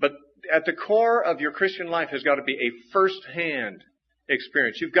 But at the core of your Christian life has got to be a first-hand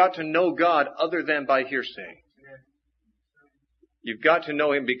experience. You've got to know God other than by hearsay. You've got to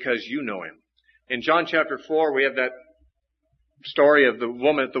know Him because you know Him. In John chapter 4, we have that story of the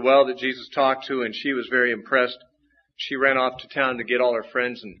woman at the well that Jesus talked to, and she was very impressed. She ran off to town to get all her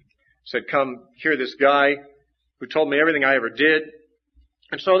friends and said, come hear this guy who told me everything I ever did.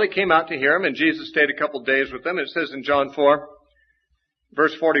 And so they came out to hear him, and Jesus stayed a couple days with them. And it says in John 4,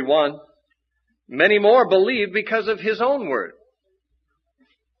 verse 41, many more believed because of His own word.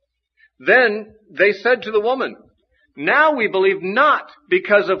 Then they said to the woman, now we believe not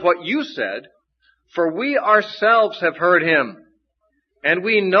because of what you said, for we ourselves have heard Him, and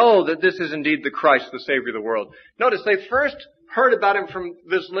we know that this is indeed the Christ, the Savior of the world. Notice they first heard about Him from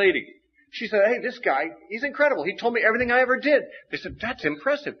this lady. She said, hey, this guy, he's incredible. He told me everything I ever did. They said, that's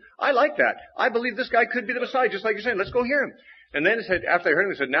impressive. I like that. I believe this guy could be the Messiah, just like you're saying. Let's go hear Him. And then it said, after they heard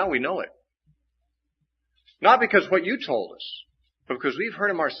Him, they said, now we know it. Not because what you told us, but because we've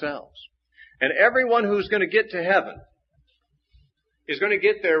heard Him ourselves. And everyone who's going to get to heaven is going to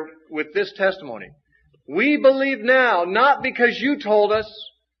get there with this testimony. We believe now, not because you told us,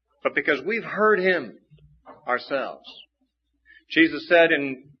 but because we've heard Him ourselves. Jesus said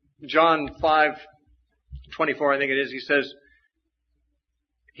in John 5:24, I think it is, He says,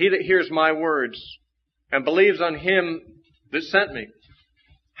 he that hears my words and believes on Him that sent me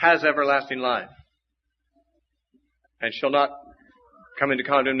has everlasting life and shall not come into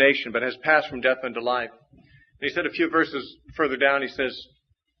condemnation, but has passed from death unto life. And He said a few verses further down, He says,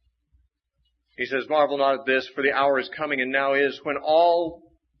 marvel not at this, for the hour is coming and now is, when all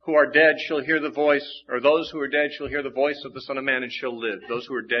who are dead shall hear the voice, or those who are dead shall hear the voice of the Son of Man and shall live. Those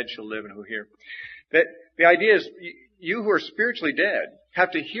who are dead shall live and who hear. That the idea is, you who are spiritually dead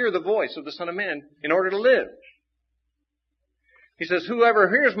have to hear the voice of the Son of Man in order to live. He says, whoever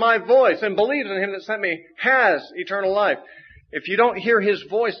hears my voice and believes in Him that sent me has eternal life. If you don't hear His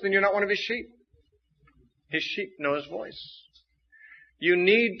voice, then you're not one of His sheep. His sheep know His voice. You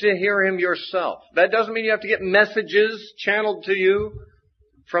need to hear Him yourself. That doesn't mean you have to get messages channeled to you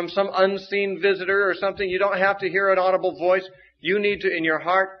from some unseen visitor or something. You don't have to hear an audible voice. You need to, in your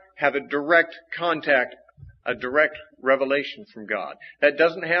heart, have a direct contact, a direct revelation from God. That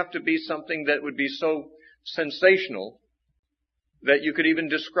doesn't have to be something that would be so sensational that you could even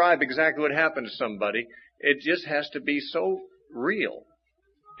describe exactly what happened to somebody. It just has to be so real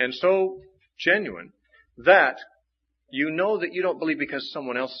and so genuine that you know that you don't believe because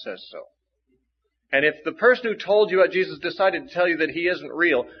someone else says so. And if the person who told you about Jesus decided to tell you that he isn't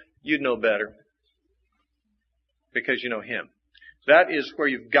real, you'd know better because you know him. That is where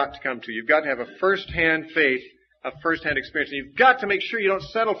you've got to come to. You've got to have a first-hand faith, a first-hand experience. And you've got to make sure you don't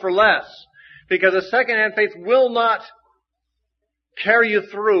settle for less, because a second-hand faith will not carry you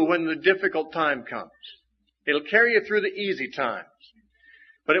through when the difficult time comes. It'll carry you through the easy times,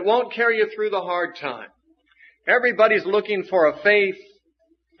 but it won't carry you through the hard time. Everybody's looking for a faith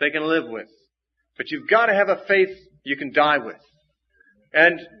they can live with, but you've got to have a faith you can die with.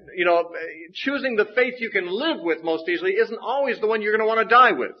 And, choosing the faith you can live with most easily isn't always the one you're going to want to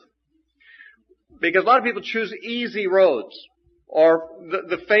die with. Because a lot of people choose easy roads, or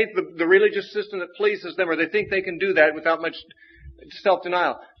the faith, the religious system that pleases them, or they think they can do that without much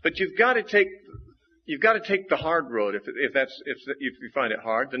self-denial. But you've got to take the hard road if you find it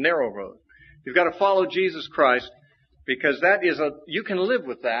hard, the narrow road. You've got to follow Jesus Christ, because you can live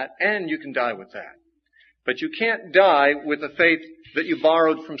with that and you can die with that. But you can't die with a faith that you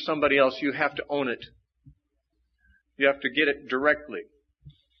borrowed from somebody else. You have to own it. You have to get it directly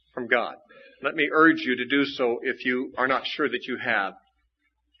from God. Let me urge you to do so if you are not sure that you have.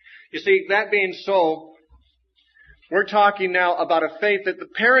 You see, that being so, we're talking now about a faith that the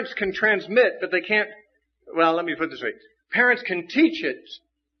parents can transmit, but they can't, let me put it this way. Parents can teach it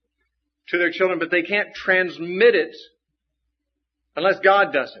to their children, but they can't transmit it unless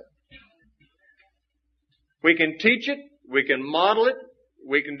God does it. We can teach it, we can model it,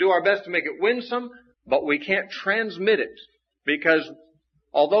 we can do our best to make it winsome, but we can't transmit it, because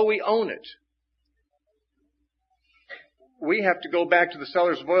although we own it, we have to go back to the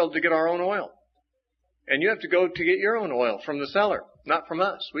sellers of oil to get our own oil. And you have to go to get your own oil from the seller, not from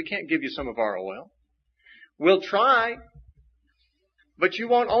us. We can't give you some of our oil. We'll try, but you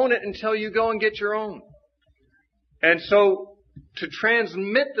won't own it until you go and get your own. And so, to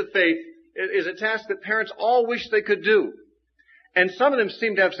transmit the faith is a task that parents all wish they could do. And some of them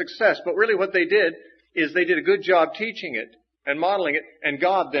seem to have success, but really what they did is they did a good job teaching it and modeling it, and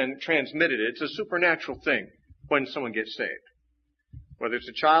God then transmitted it. It's a supernatural thing when someone gets saved. Whether it's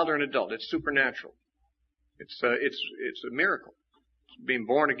a child or an adult, it's supernatural. It's a miracle. It's being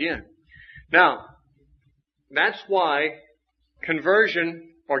born again. Now, that's why conversion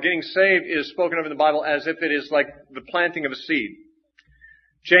or getting saved is spoken of in the Bible as if it is like the planting of a seed.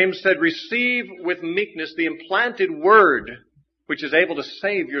 James said, receive with meekness the implanted word, which is able to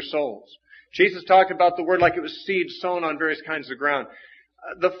save your souls. Jesus talked about the word like it was seed sown on various kinds of ground.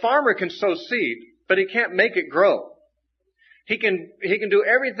 The farmer can sow seed, but he can't make it grow. He can do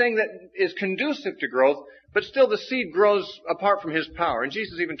everything that is conducive to growth, but still the seed grows apart from his power. And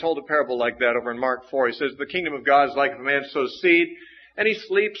Jesus even told a parable like that over in Mark 4. He says, the kingdom of God is like if a man sows seed, and he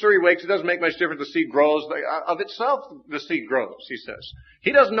sleeps or he wakes. It doesn't make much difference. The seed grows. Of itself, the seed grows, he says.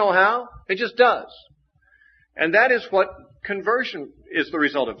 He doesn't know how. It just does. And that is what conversion is the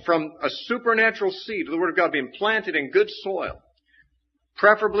result of. From a supernatural seed, the Word of God being planted in good soil.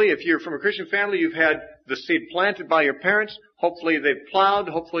 Preferably, if you're from a Christian family, you've had the seed planted by your parents. Hopefully they've plowed.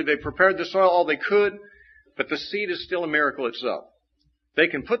 Hopefully they've prepared the soil all they could. But the seed is still a miracle itself. They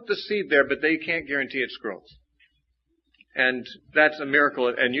can put the seed there, but they can't guarantee its growth. And that's a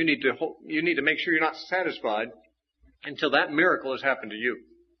miracle, and you need to make sure you're not satisfied until that miracle has happened to you.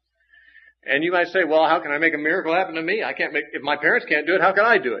 And you might say, well, how can I make a miracle happen to me? If my parents can't do it, how can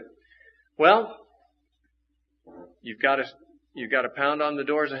I do it? Well, you've got to pound on the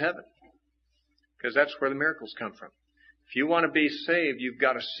doors of heaven, because that's where the miracles come from. If you want to be saved, you've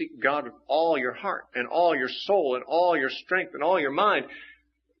got to seek God with all your heart and all your soul and all your strength and all your mind.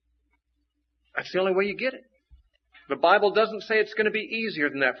 That's the only way you get it. The Bible doesn't say it's going to be easier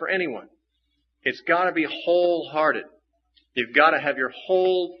than that for anyone. It's got to be wholehearted. You've got to have your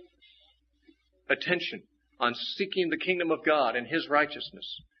whole attention on seeking the kingdom of God and His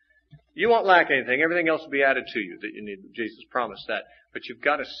righteousness. You won't lack anything. Everything else will be added to you that you need. Jesus promised that. But you've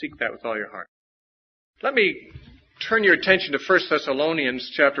got to seek that with all your heart. Let me turn your attention to 1 Thessalonians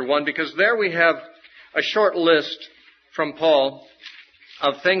chapter 1, because there we have a short list from Paul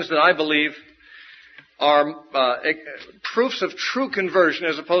of things that I believe are proofs of true conversion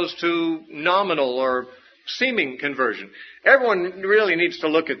as opposed to nominal or seeming conversion. Everyone really needs to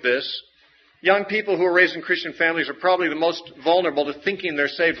look at this Young people who are raised in Christian families are probably the most vulnerable to thinking they're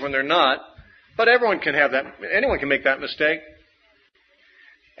saved when they're not. But everyone can have that. Anyone can make that mistake.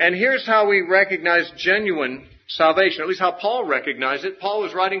 And here's how we recognize genuine salvation, at least how Paul recognized it. Paul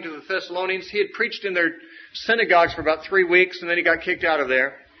was writing to the Thessalonians. He had preached in their synagogues for about 3 weeks, and then he got kicked out of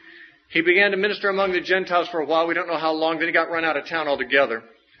there. He began to minister among the Gentiles for a while. We don't know how long. Then he got run out of town altogether.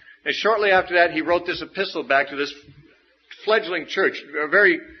 And shortly after that, he wrote this epistle back to this fledgling church,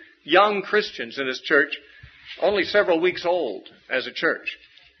 very young Christians in this church, only several weeks old as a church.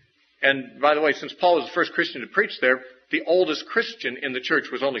 And by the way, since Paul was the first Christian to preach there, the oldest Christian in the church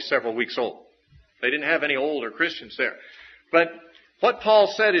was only several weeks old. They didn't have any older Christians there. But what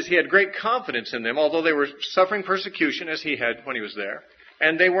Paul said is he had great confidence in them, although they were suffering persecution as he had when he was there.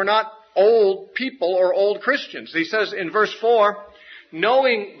 And they were not old people or old Christians. He says in verse 4,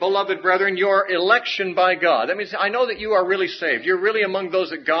 knowing, beloved brethren, your election by God. That means I know that you are really saved. You're really among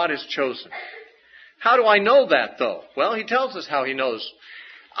those that God has chosen. How do I know that, though? Well, he tells us how he knows.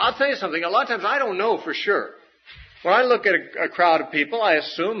 I'll tell you something. A lot of times I don't know for sure. When I look at a crowd of people, I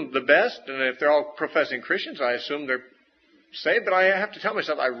assume the best, and if they're all professing Christians, I assume they're saved, but I have to tell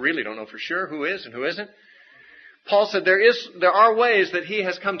myself I really don't know for sure who is and who isn't. Paul said there are ways that he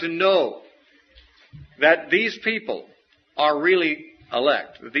has come to know that these people are really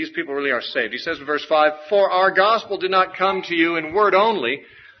elect, that these people really are saved. He says in verse 5, for our gospel did not come to you in word only,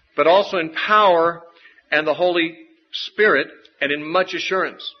 but also in power and the Holy Spirit and in much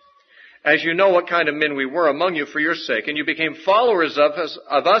assurance. As you know what kind of men we were among you for your sake, and you became followers of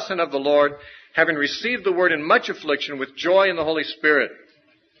us and of the Lord, having received the word in much affliction with joy in the Holy Spirit.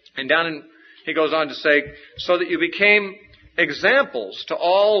 And he goes on to say, so that you became examples to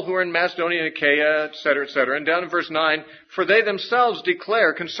all who are in Macedonia and Achaia, etc., etc. And down in verse 9, for they themselves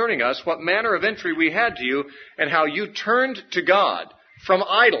declare concerning us what manner of entry we had to you, and how you turned to God from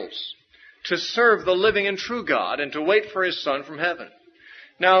idols to serve the living and true God, and to wait for His Son from heaven.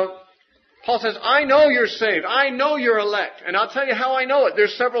 Now, Paul says, I know you're saved. I know you're elect. And I'll tell you how I know it.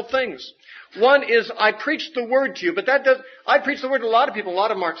 There's several things. One is I preached the word to you, but I preach the word to a lot of people. A lot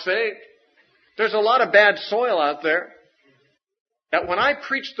of them aren't saved. There's a lot of bad soil out there. That when I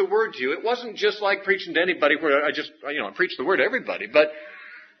preached the word to you, it wasn't just like preaching to anybody where I preached the word to everybody, but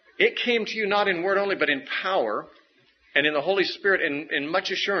it came to you not in word only, but in power and in the Holy Spirit in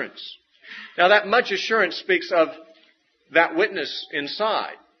much assurance. Now that much assurance speaks of that witness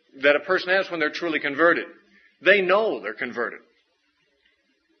inside that a person has when they're truly converted. They know they're converted.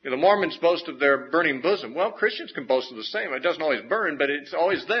 The Mormons boast of their burning bosom. Well, Christians can boast of the same. It doesn't always burn, but it's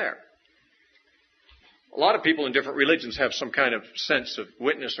always there. A lot of people in different religions have some kind of sense of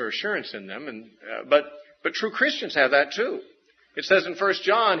witness or assurance in them, but true Christians have that too. It says in 1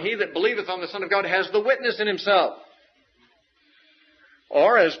 John, he that believeth on the Son of God has the witness in himself.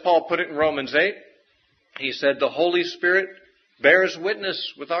 Or, as Paul put it in Romans 8, he said, the Holy Spirit bears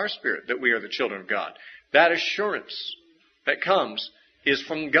witness with our spirit that we are the children of God. That assurance that comes is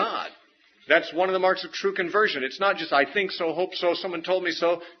from God. That's one of the marks of true conversion. It's not just, I think so, hope so, someone told me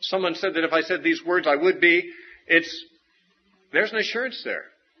so, someone said that if I said these words I would be. There's an assurance there.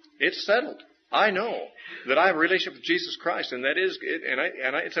 It's settled. I know that I have a relationship with Jesus Christ, and that is,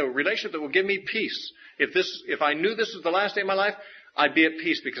 it's a relationship that will give me peace. If I knew this was the last day of my life, I'd be at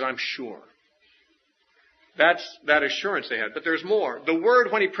peace because I'm sure. That's that assurance they had. But there's more. The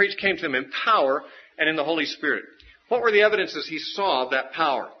word, when he preached, came to them in power and in the Holy Spirit. What were the evidences he saw of that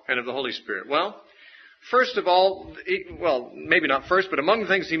power and of the Holy Spirit? Well, first of all, maybe not first, but among the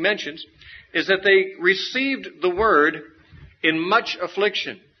things he mentions is that they received the word in much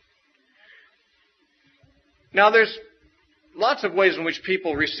affliction. Now, there's lots of ways in which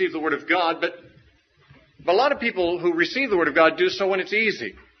people receive the word of God, but a lot of people who receive the word of God do so when it's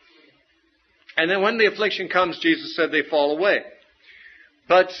easy. And then when the affliction comes, Jesus said they fall away.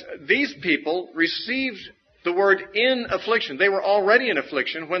 But these people received the word in affliction. They were already in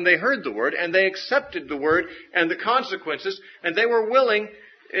affliction when they heard the word, and they accepted the word and the consequences, and they were willing,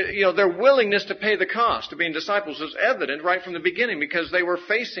 their willingness to pay the cost of being disciples was evident right from the beginning, because they were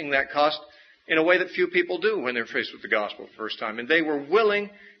facing that cost in a way that few people do when they're faced with the gospel the first time. And they were willing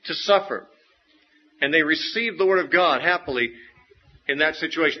to suffer. And they received the word of God happily in that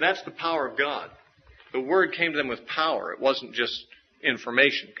situation. That's the power of God. The word came to them with power. It wasn't just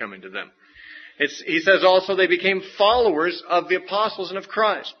information coming to them. He says also they became followers of the apostles and of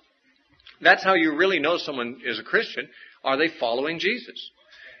Christ. That's how you really know someone is a Christian. Are they following Jesus?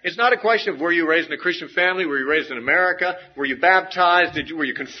 It's not a question of were you raised in a Christian family? Were you raised in America? Were you baptized? Were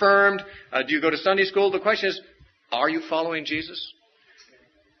you confirmed? Do you go to Sunday school? The question is, are you following Jesus?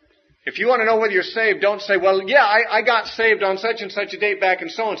 If you want to know whether you're saved, don't say, well, yeah, I got saved on such and such a date back in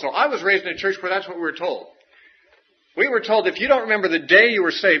so-and-so. I was raised in a church where that's what we were told. We were told if you don't remember the day you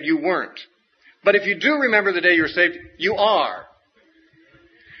were saved, you weren't. But if you do remember the day you were saved, you are.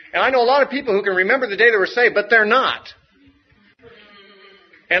 And I know a lot of people who can remember the day they were saved, but they're not.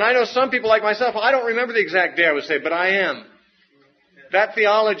 And I know some people like myself, I don't remember the exact day I was saved, but I am. That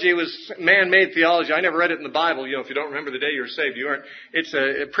theology was man-made theology. I never read it in the Bible. If you don't remember the day you were saved, you aren't. It's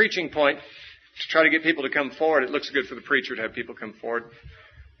a preaching point to try to get people to come forward. It looks good for the preacher to have people come forward.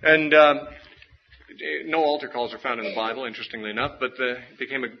 And no altar calls are found in the Bible, interestingly enough, but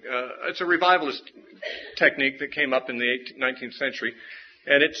it's a revivalist technique that came up in the 19th century,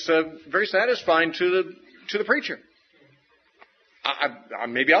 and it's very satisfying to the preacher.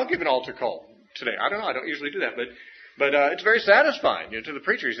 Maybe I'll give an altar call today. I don't know. I don't usually do that, but it's very satisfying to the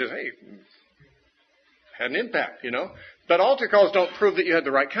preacher. He says, hey, had an impact, But altar calls don't prove that you had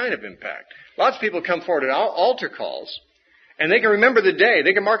the right kind of impact. Lots of people come forward at altar calls, and they can remember the day.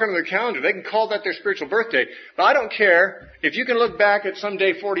 They can mark it on their calendar. They can call that their spiritual birthday. But I don't care if you can look back at some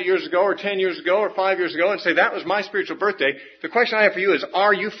day 40 years ago or 10 years ago or 5 years ago and say, that was my spiritual birthday. The question I have for you is,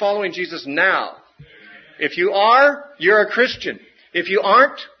 are you following Jesus now? If you are, you're a Christian. If you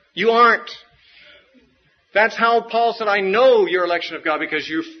aren't, you aren't. That's how Paul said, I know your election of God because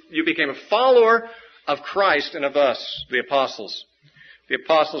you became a follower of Christ and of us, the apostles. The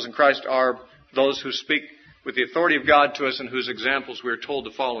apostles in Christ are those who speak with the authority of God to us and whose examples we are told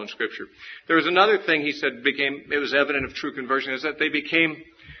to follow in Scripture. There was another thing he said it was evident of true conversion, is that they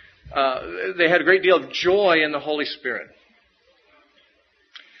had a great deal of joy in the Holy Spirit.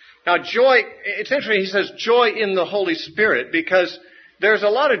 Now joy, it's interesting, he says joy in the Holy Spirit because there's a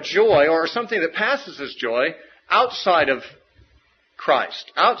lot of joy, or something that passes as joy, outside of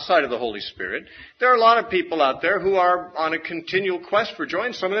Christ, outside of the Holy Spirit. There are a lot of people out there who are on a continual quest for joy,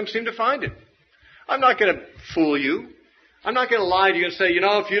 and some of them seem to find it. I'm not going to fool you. I'm not going to lie to you and say,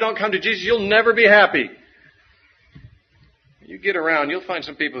 if you don't come to Jesus, you'll never be happy. You get around, you'll find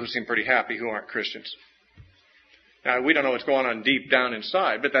some people who seem pretty happy who aren't Christians. Now, we don't know what's going on deep down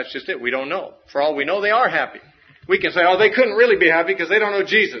inside, but that's just it. We don't know. For all we know, they are happy. We can say, they couldn't really be happy because they don't know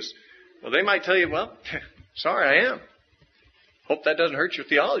Jesus. Well, they might tell you, sorry, I am. Hope that doesn't hurt your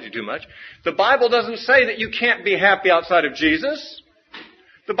theology too much. The Bible doesn't say that you can't be happy outside of Jesus.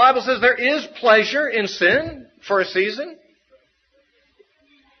 The Bible says there is pleasure in sin for a season.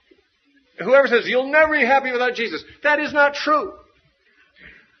 Whoever says you'll never be happy without Jesus, that is not true.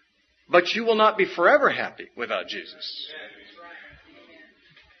 But you will not be forever happy without Jesus.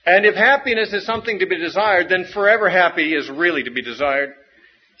 And if happiness is something to be desired, then forever happy is really to be desired.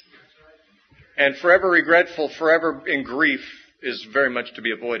 And forever regretful, forever in grief is very much to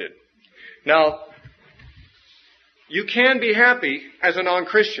be avoided. Now, you can be happy as a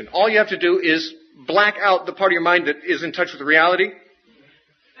non-Christian. All you have to do is black out the part of your mind that is in touch with reality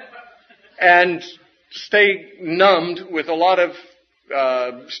and stay numbed with a lot of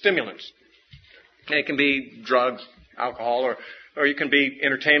stimulants. And it can be drugs, alcohol, or it can be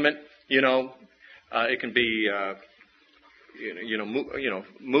entertainment. It can be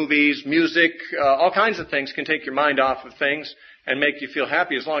movies, music, all kinds of things can take your mind off of things and make you feel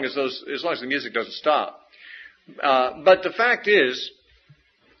happy as long as the music doesn't stop. But the fact is,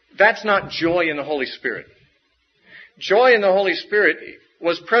 that's not joy in the Holy Spirit. Joy in the Holy Spirit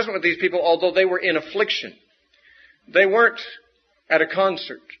was present with these people, although they were in affliction. They weren't at a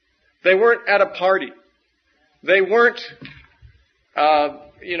concert. They weren't at a party. They weren't,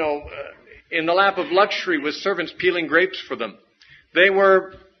 in the lap of luxury with servants peeling grapes for them. They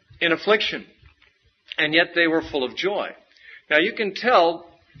were in affliction, and yet they were full of joy. Now, you can tell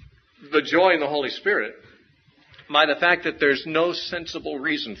the joy in the Holy Spirit by the fact that there's no sensible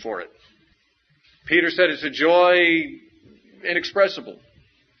reason for it. Peter said it's a joy inexpressible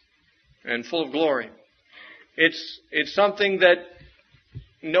and full of glory. It's something that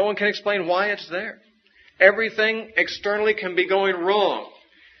no one can explain why it's there. Everything externally can be going wrong.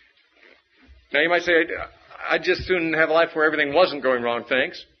 Now you might say, I'd just soon have a life where everything wasn't going wrong,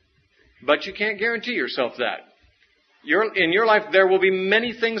 thanks. But you can't guarantee yourself that. In your life, there will be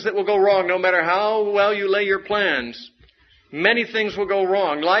many things that will go wrong, no matter how well you lay your plans. Many things will go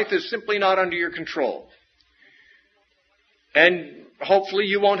wrong. Life is simply not under your control. And hopefully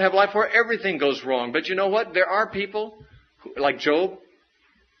you won't have a life where everything goes wrong. But you know what? There are people, like Job,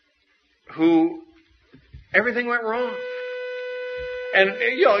 who everything went wrong. And,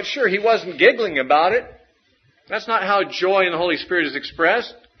 sure, he wasn't giggling about it. That's not how joy in the Holy Spirit is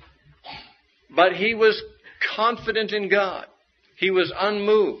expressed. But he was confident in God. He was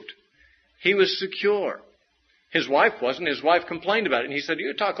unmoved. He was secure. His wife wasn't. His wife complained about it. And he said,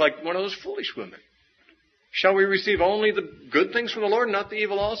 you talk like one of those foolish women. Shall we receive only the good things from the Lord, not the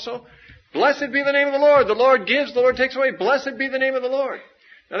evil also? Blessed be the name of the Lord. The Lord gives, the Lord takes away. Blessed be the name of the Lord.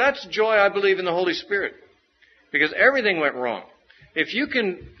 Now that's joy, I believe, in the Holy Spirit. Because everything went wrong. If you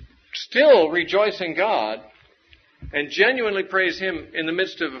can still rejoice in God and genuinely praise Him in the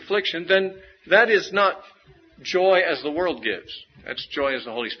midst of affliction, then that is not joy as the world gives. That's joy as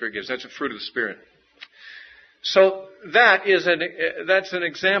the Holy Spirit gives. That's a fruit of the Spirit. So that's an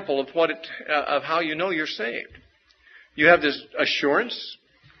example of of how you know you're saved. You have this assurance.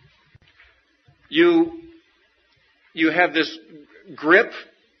 You have this grip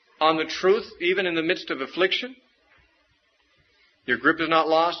on the truth, even in the midst of affliction. Your grip is not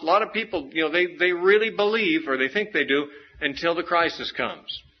lost. A lot of people, they really believe, or they think they do, until the crisis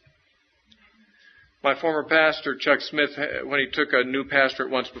comes. My former pastor, Chuck Smith, when he took a new pastorate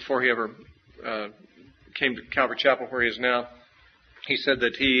once before he ever came to Calvary Chapel, where he is now, he said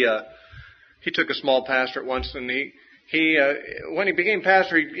that he took a small pastorate once, and when he became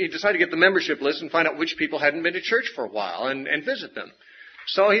pastor, he decided to get the membership list and find out which people hadn't been to church for a while and visit them.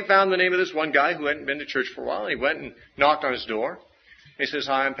 So he found the name of this one guy who hadn't been to church for a while, and he went and knocked on his door. He says,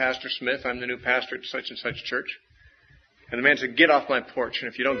 "Hi, I'm Pastor Smith. I'm the new pastor at such and such church." And the man said, "Get off my porch,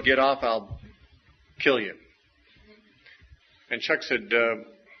 and if you don't get off, I'll kill you." And Chuck said,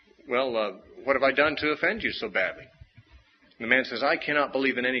 what have I done to offend you so badly? And the man says, "I cannot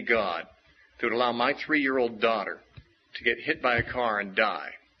believe in any God that would allow my 3-year-old daughter to get hit by a car and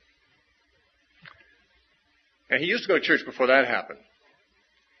die." And he used to go to church before that happened.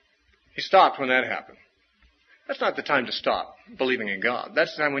 He stopped when that happened. That's not the time to stop believing in God.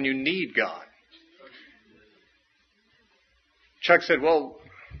 That's the time when you need God. Chuck said, "Well,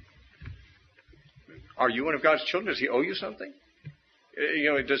 are you one of God's children? Does He owe you something?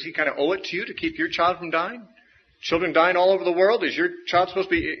 Does He kind of owe it to you to keep your child from dying? Children dying all over the world. Is your child supposed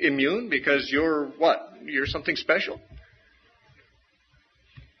to be immune because you're what? You're something special?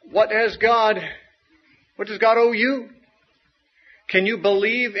 What does God owe you? Can you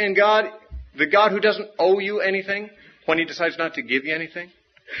believe in God, the God who doesn't owe you anything, when He decides not to give you anything?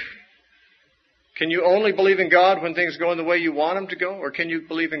 Can you only believe in God when things go in the way you want them to go? Or can you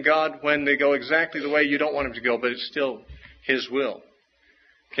believe in God when they go exactly the way you don't want them to go, but it's still His will?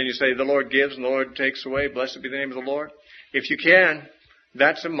 Can you say, "The Lord gives and the Lord takes away, blessed be the name of the Lord"? If you can,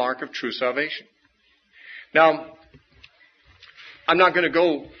 that's a mark of true salvation. Now, I'm not going to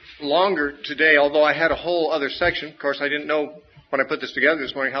go longer today, although I had a whole other section. Of course, I didn't know when I put this together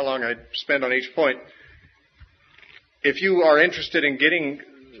this morning how long I'd spend on each point. If you are interested in getting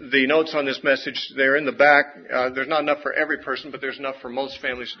the notes on this message, they're in the back. There's not enough for every person, but there's enough for most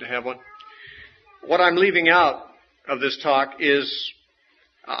families to have one. What I'm leaving out of this talk is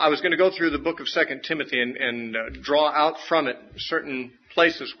I was going to go through the book of 2 Timothy and draw out from it certain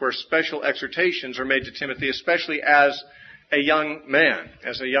places where special exhortations are made to Timothy, especially as a young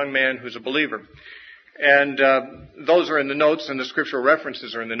man who's a believer. And those are in the notes, and the scriptural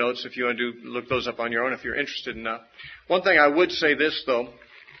references are in the notes if you want to look those up on your own if you're interested enough. One thing I would say this, though,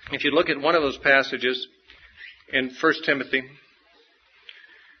 if you look at one of those passages in 2 Timothy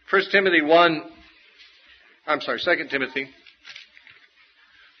 2 Timothy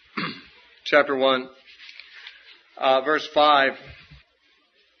chapter 1, verse 5,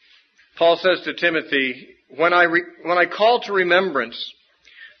 Paul says to Timothy, when I call to remembrance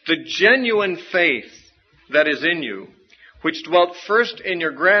the genuine faith that is in you, which dwelt first in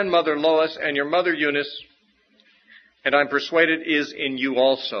your grandmother Lois and your mother Eunice, and I'm persuaded is in you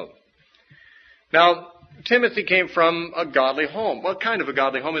also. Now, Timothy came from a godly home. What kind of a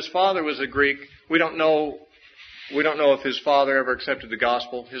godly home? His father was a Greek. We don't know if his father ever accepted the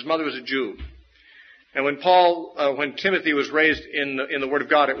gospel. His mother was a Jew. And when Timothy was raised in the Word of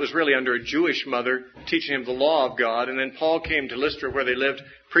God, it was really under a Jewish mother teaching him the law of God. And then Paul came to Lystra where they lived,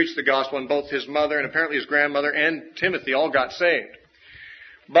 preached the gospel, and both his mother and apparently his grandmother and Timothy all got saved.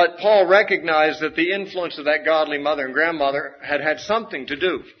 But Paul recognized that the influence of that godly mother and grandmother had something to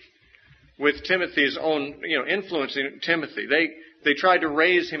do with Timothy's own, influencing Timothy. They tried to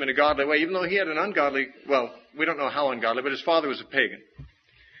raise him in a godly way, even though he had an ungodly, well, we don't know how ungodly, but his father was a pagan.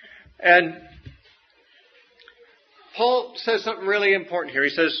 And Paul says something really important here. He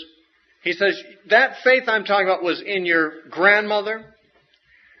says, that faith I'm talking about was in your grandmother,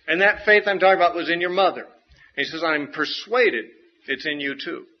 and that faith I'm talking about was in your mother. And he says, I'm persuaded it's in you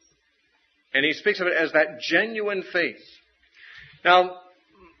too. And he speaks of it as that genuine faith. Now,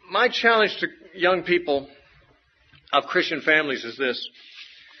 my challenge to young people of Christian families is this.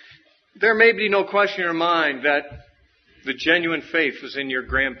 There may be no question in your mind that the genuine faith was in your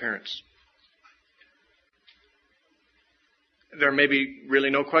grandparents. There may be really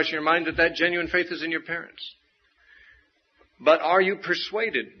no question in your mind that genuine faith is in your parents. But are you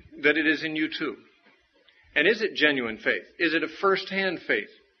persuaded that it is in you too? And is it genuine faith? Is it a first-hand faith?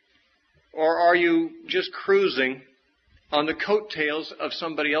 Or are you just cruising on the coattails of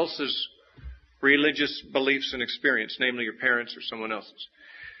somebody else's religious beliefs and experience, namely your parents or someone else's?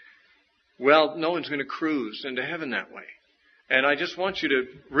 Well, no one's going to cruise into heaven that way. And I just want you to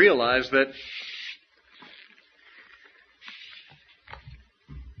realize that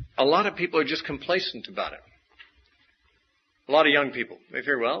a lot of people are just complacent about it. A lot of young people. They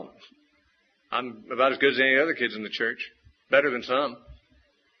figure, well, I'm about as good as any other kids in the church. Better than some.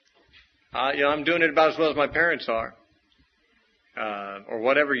 I'm doing it about as well as my parents are. Or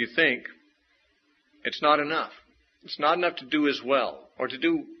whatever you think. It's not enough. It's not enough to do as well or to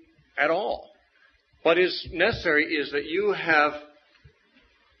do at all. What is necessary is that you have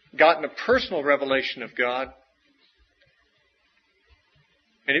gotten a personal revelation of God.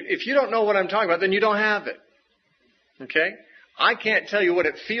 And if you don't know what I'm talking about, then you don't have it. Okay? I can't tell you what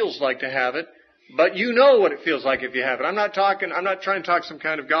it feels like to have it, but you know what it feels like if you have it. I'm not trying to talk some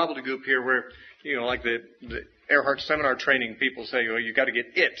kind of gobbledygook here where, like the Earhart seminar training people say, well, you got to get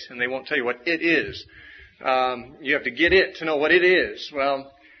it, and they won't tell you what it is. You have to get it to know what it is.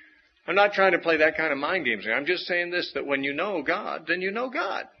 Well, I'm not trying to play that kind of mind games here. I'm just saying this, that when you know God, then you know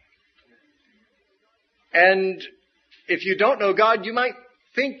God. And if you don't know God, you might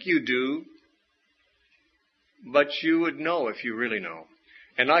think you do, but you would know if you really know.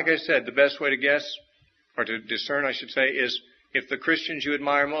 And like I said, the best way to guess, or to discern, I should say, is if the Christians you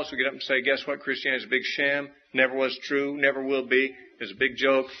admire most will get up and say, guess what, Christianity is a big sham, never was true, never will be, it's a big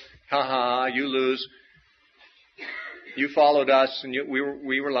joke, ha ha, you lose. You followed us, and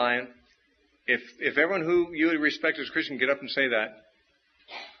we were lying. If everyone who you respect as a Christian get up and say that,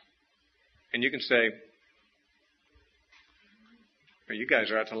 and you can say, well, you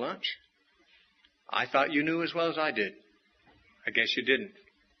guys are out to lunch. I thought you knew as well as I did. I guess you didn't.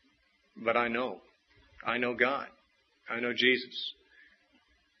 But I know. I know God. I know Jesus.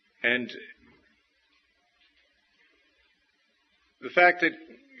 And the fact that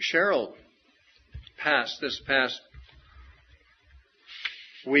Cheryl passed this past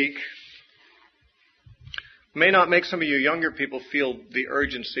week may not make some of you younger people feel the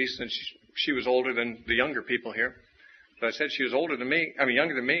urgency, since she was older than the younger people here. But I said she was younger than me,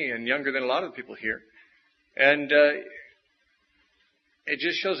 and younger than a lot of the people here. And it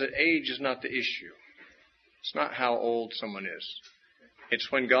just shows that age is not the issue. It's not how old someone is.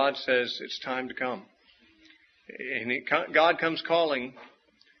 It's when God says it's time to come. And God comes calling.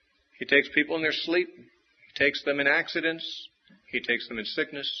 He takes people in their sleep. He takes them in accidents. He takes them in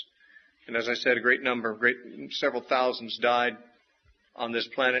sickness. And as I said, several thousands died on this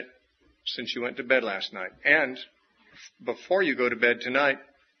planet since you went to bed last night. And before you go to bed tonight,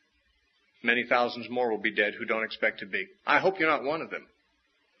 many thousands more will be dead who don't expect to be. I hope you're not one of them.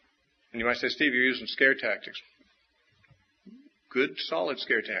 And you might say, Steve, you're using scare tactics. Good, solid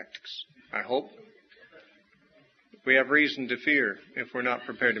scare tactics. I hope we have reason to fear if we're not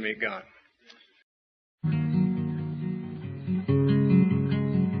prepared to meet God.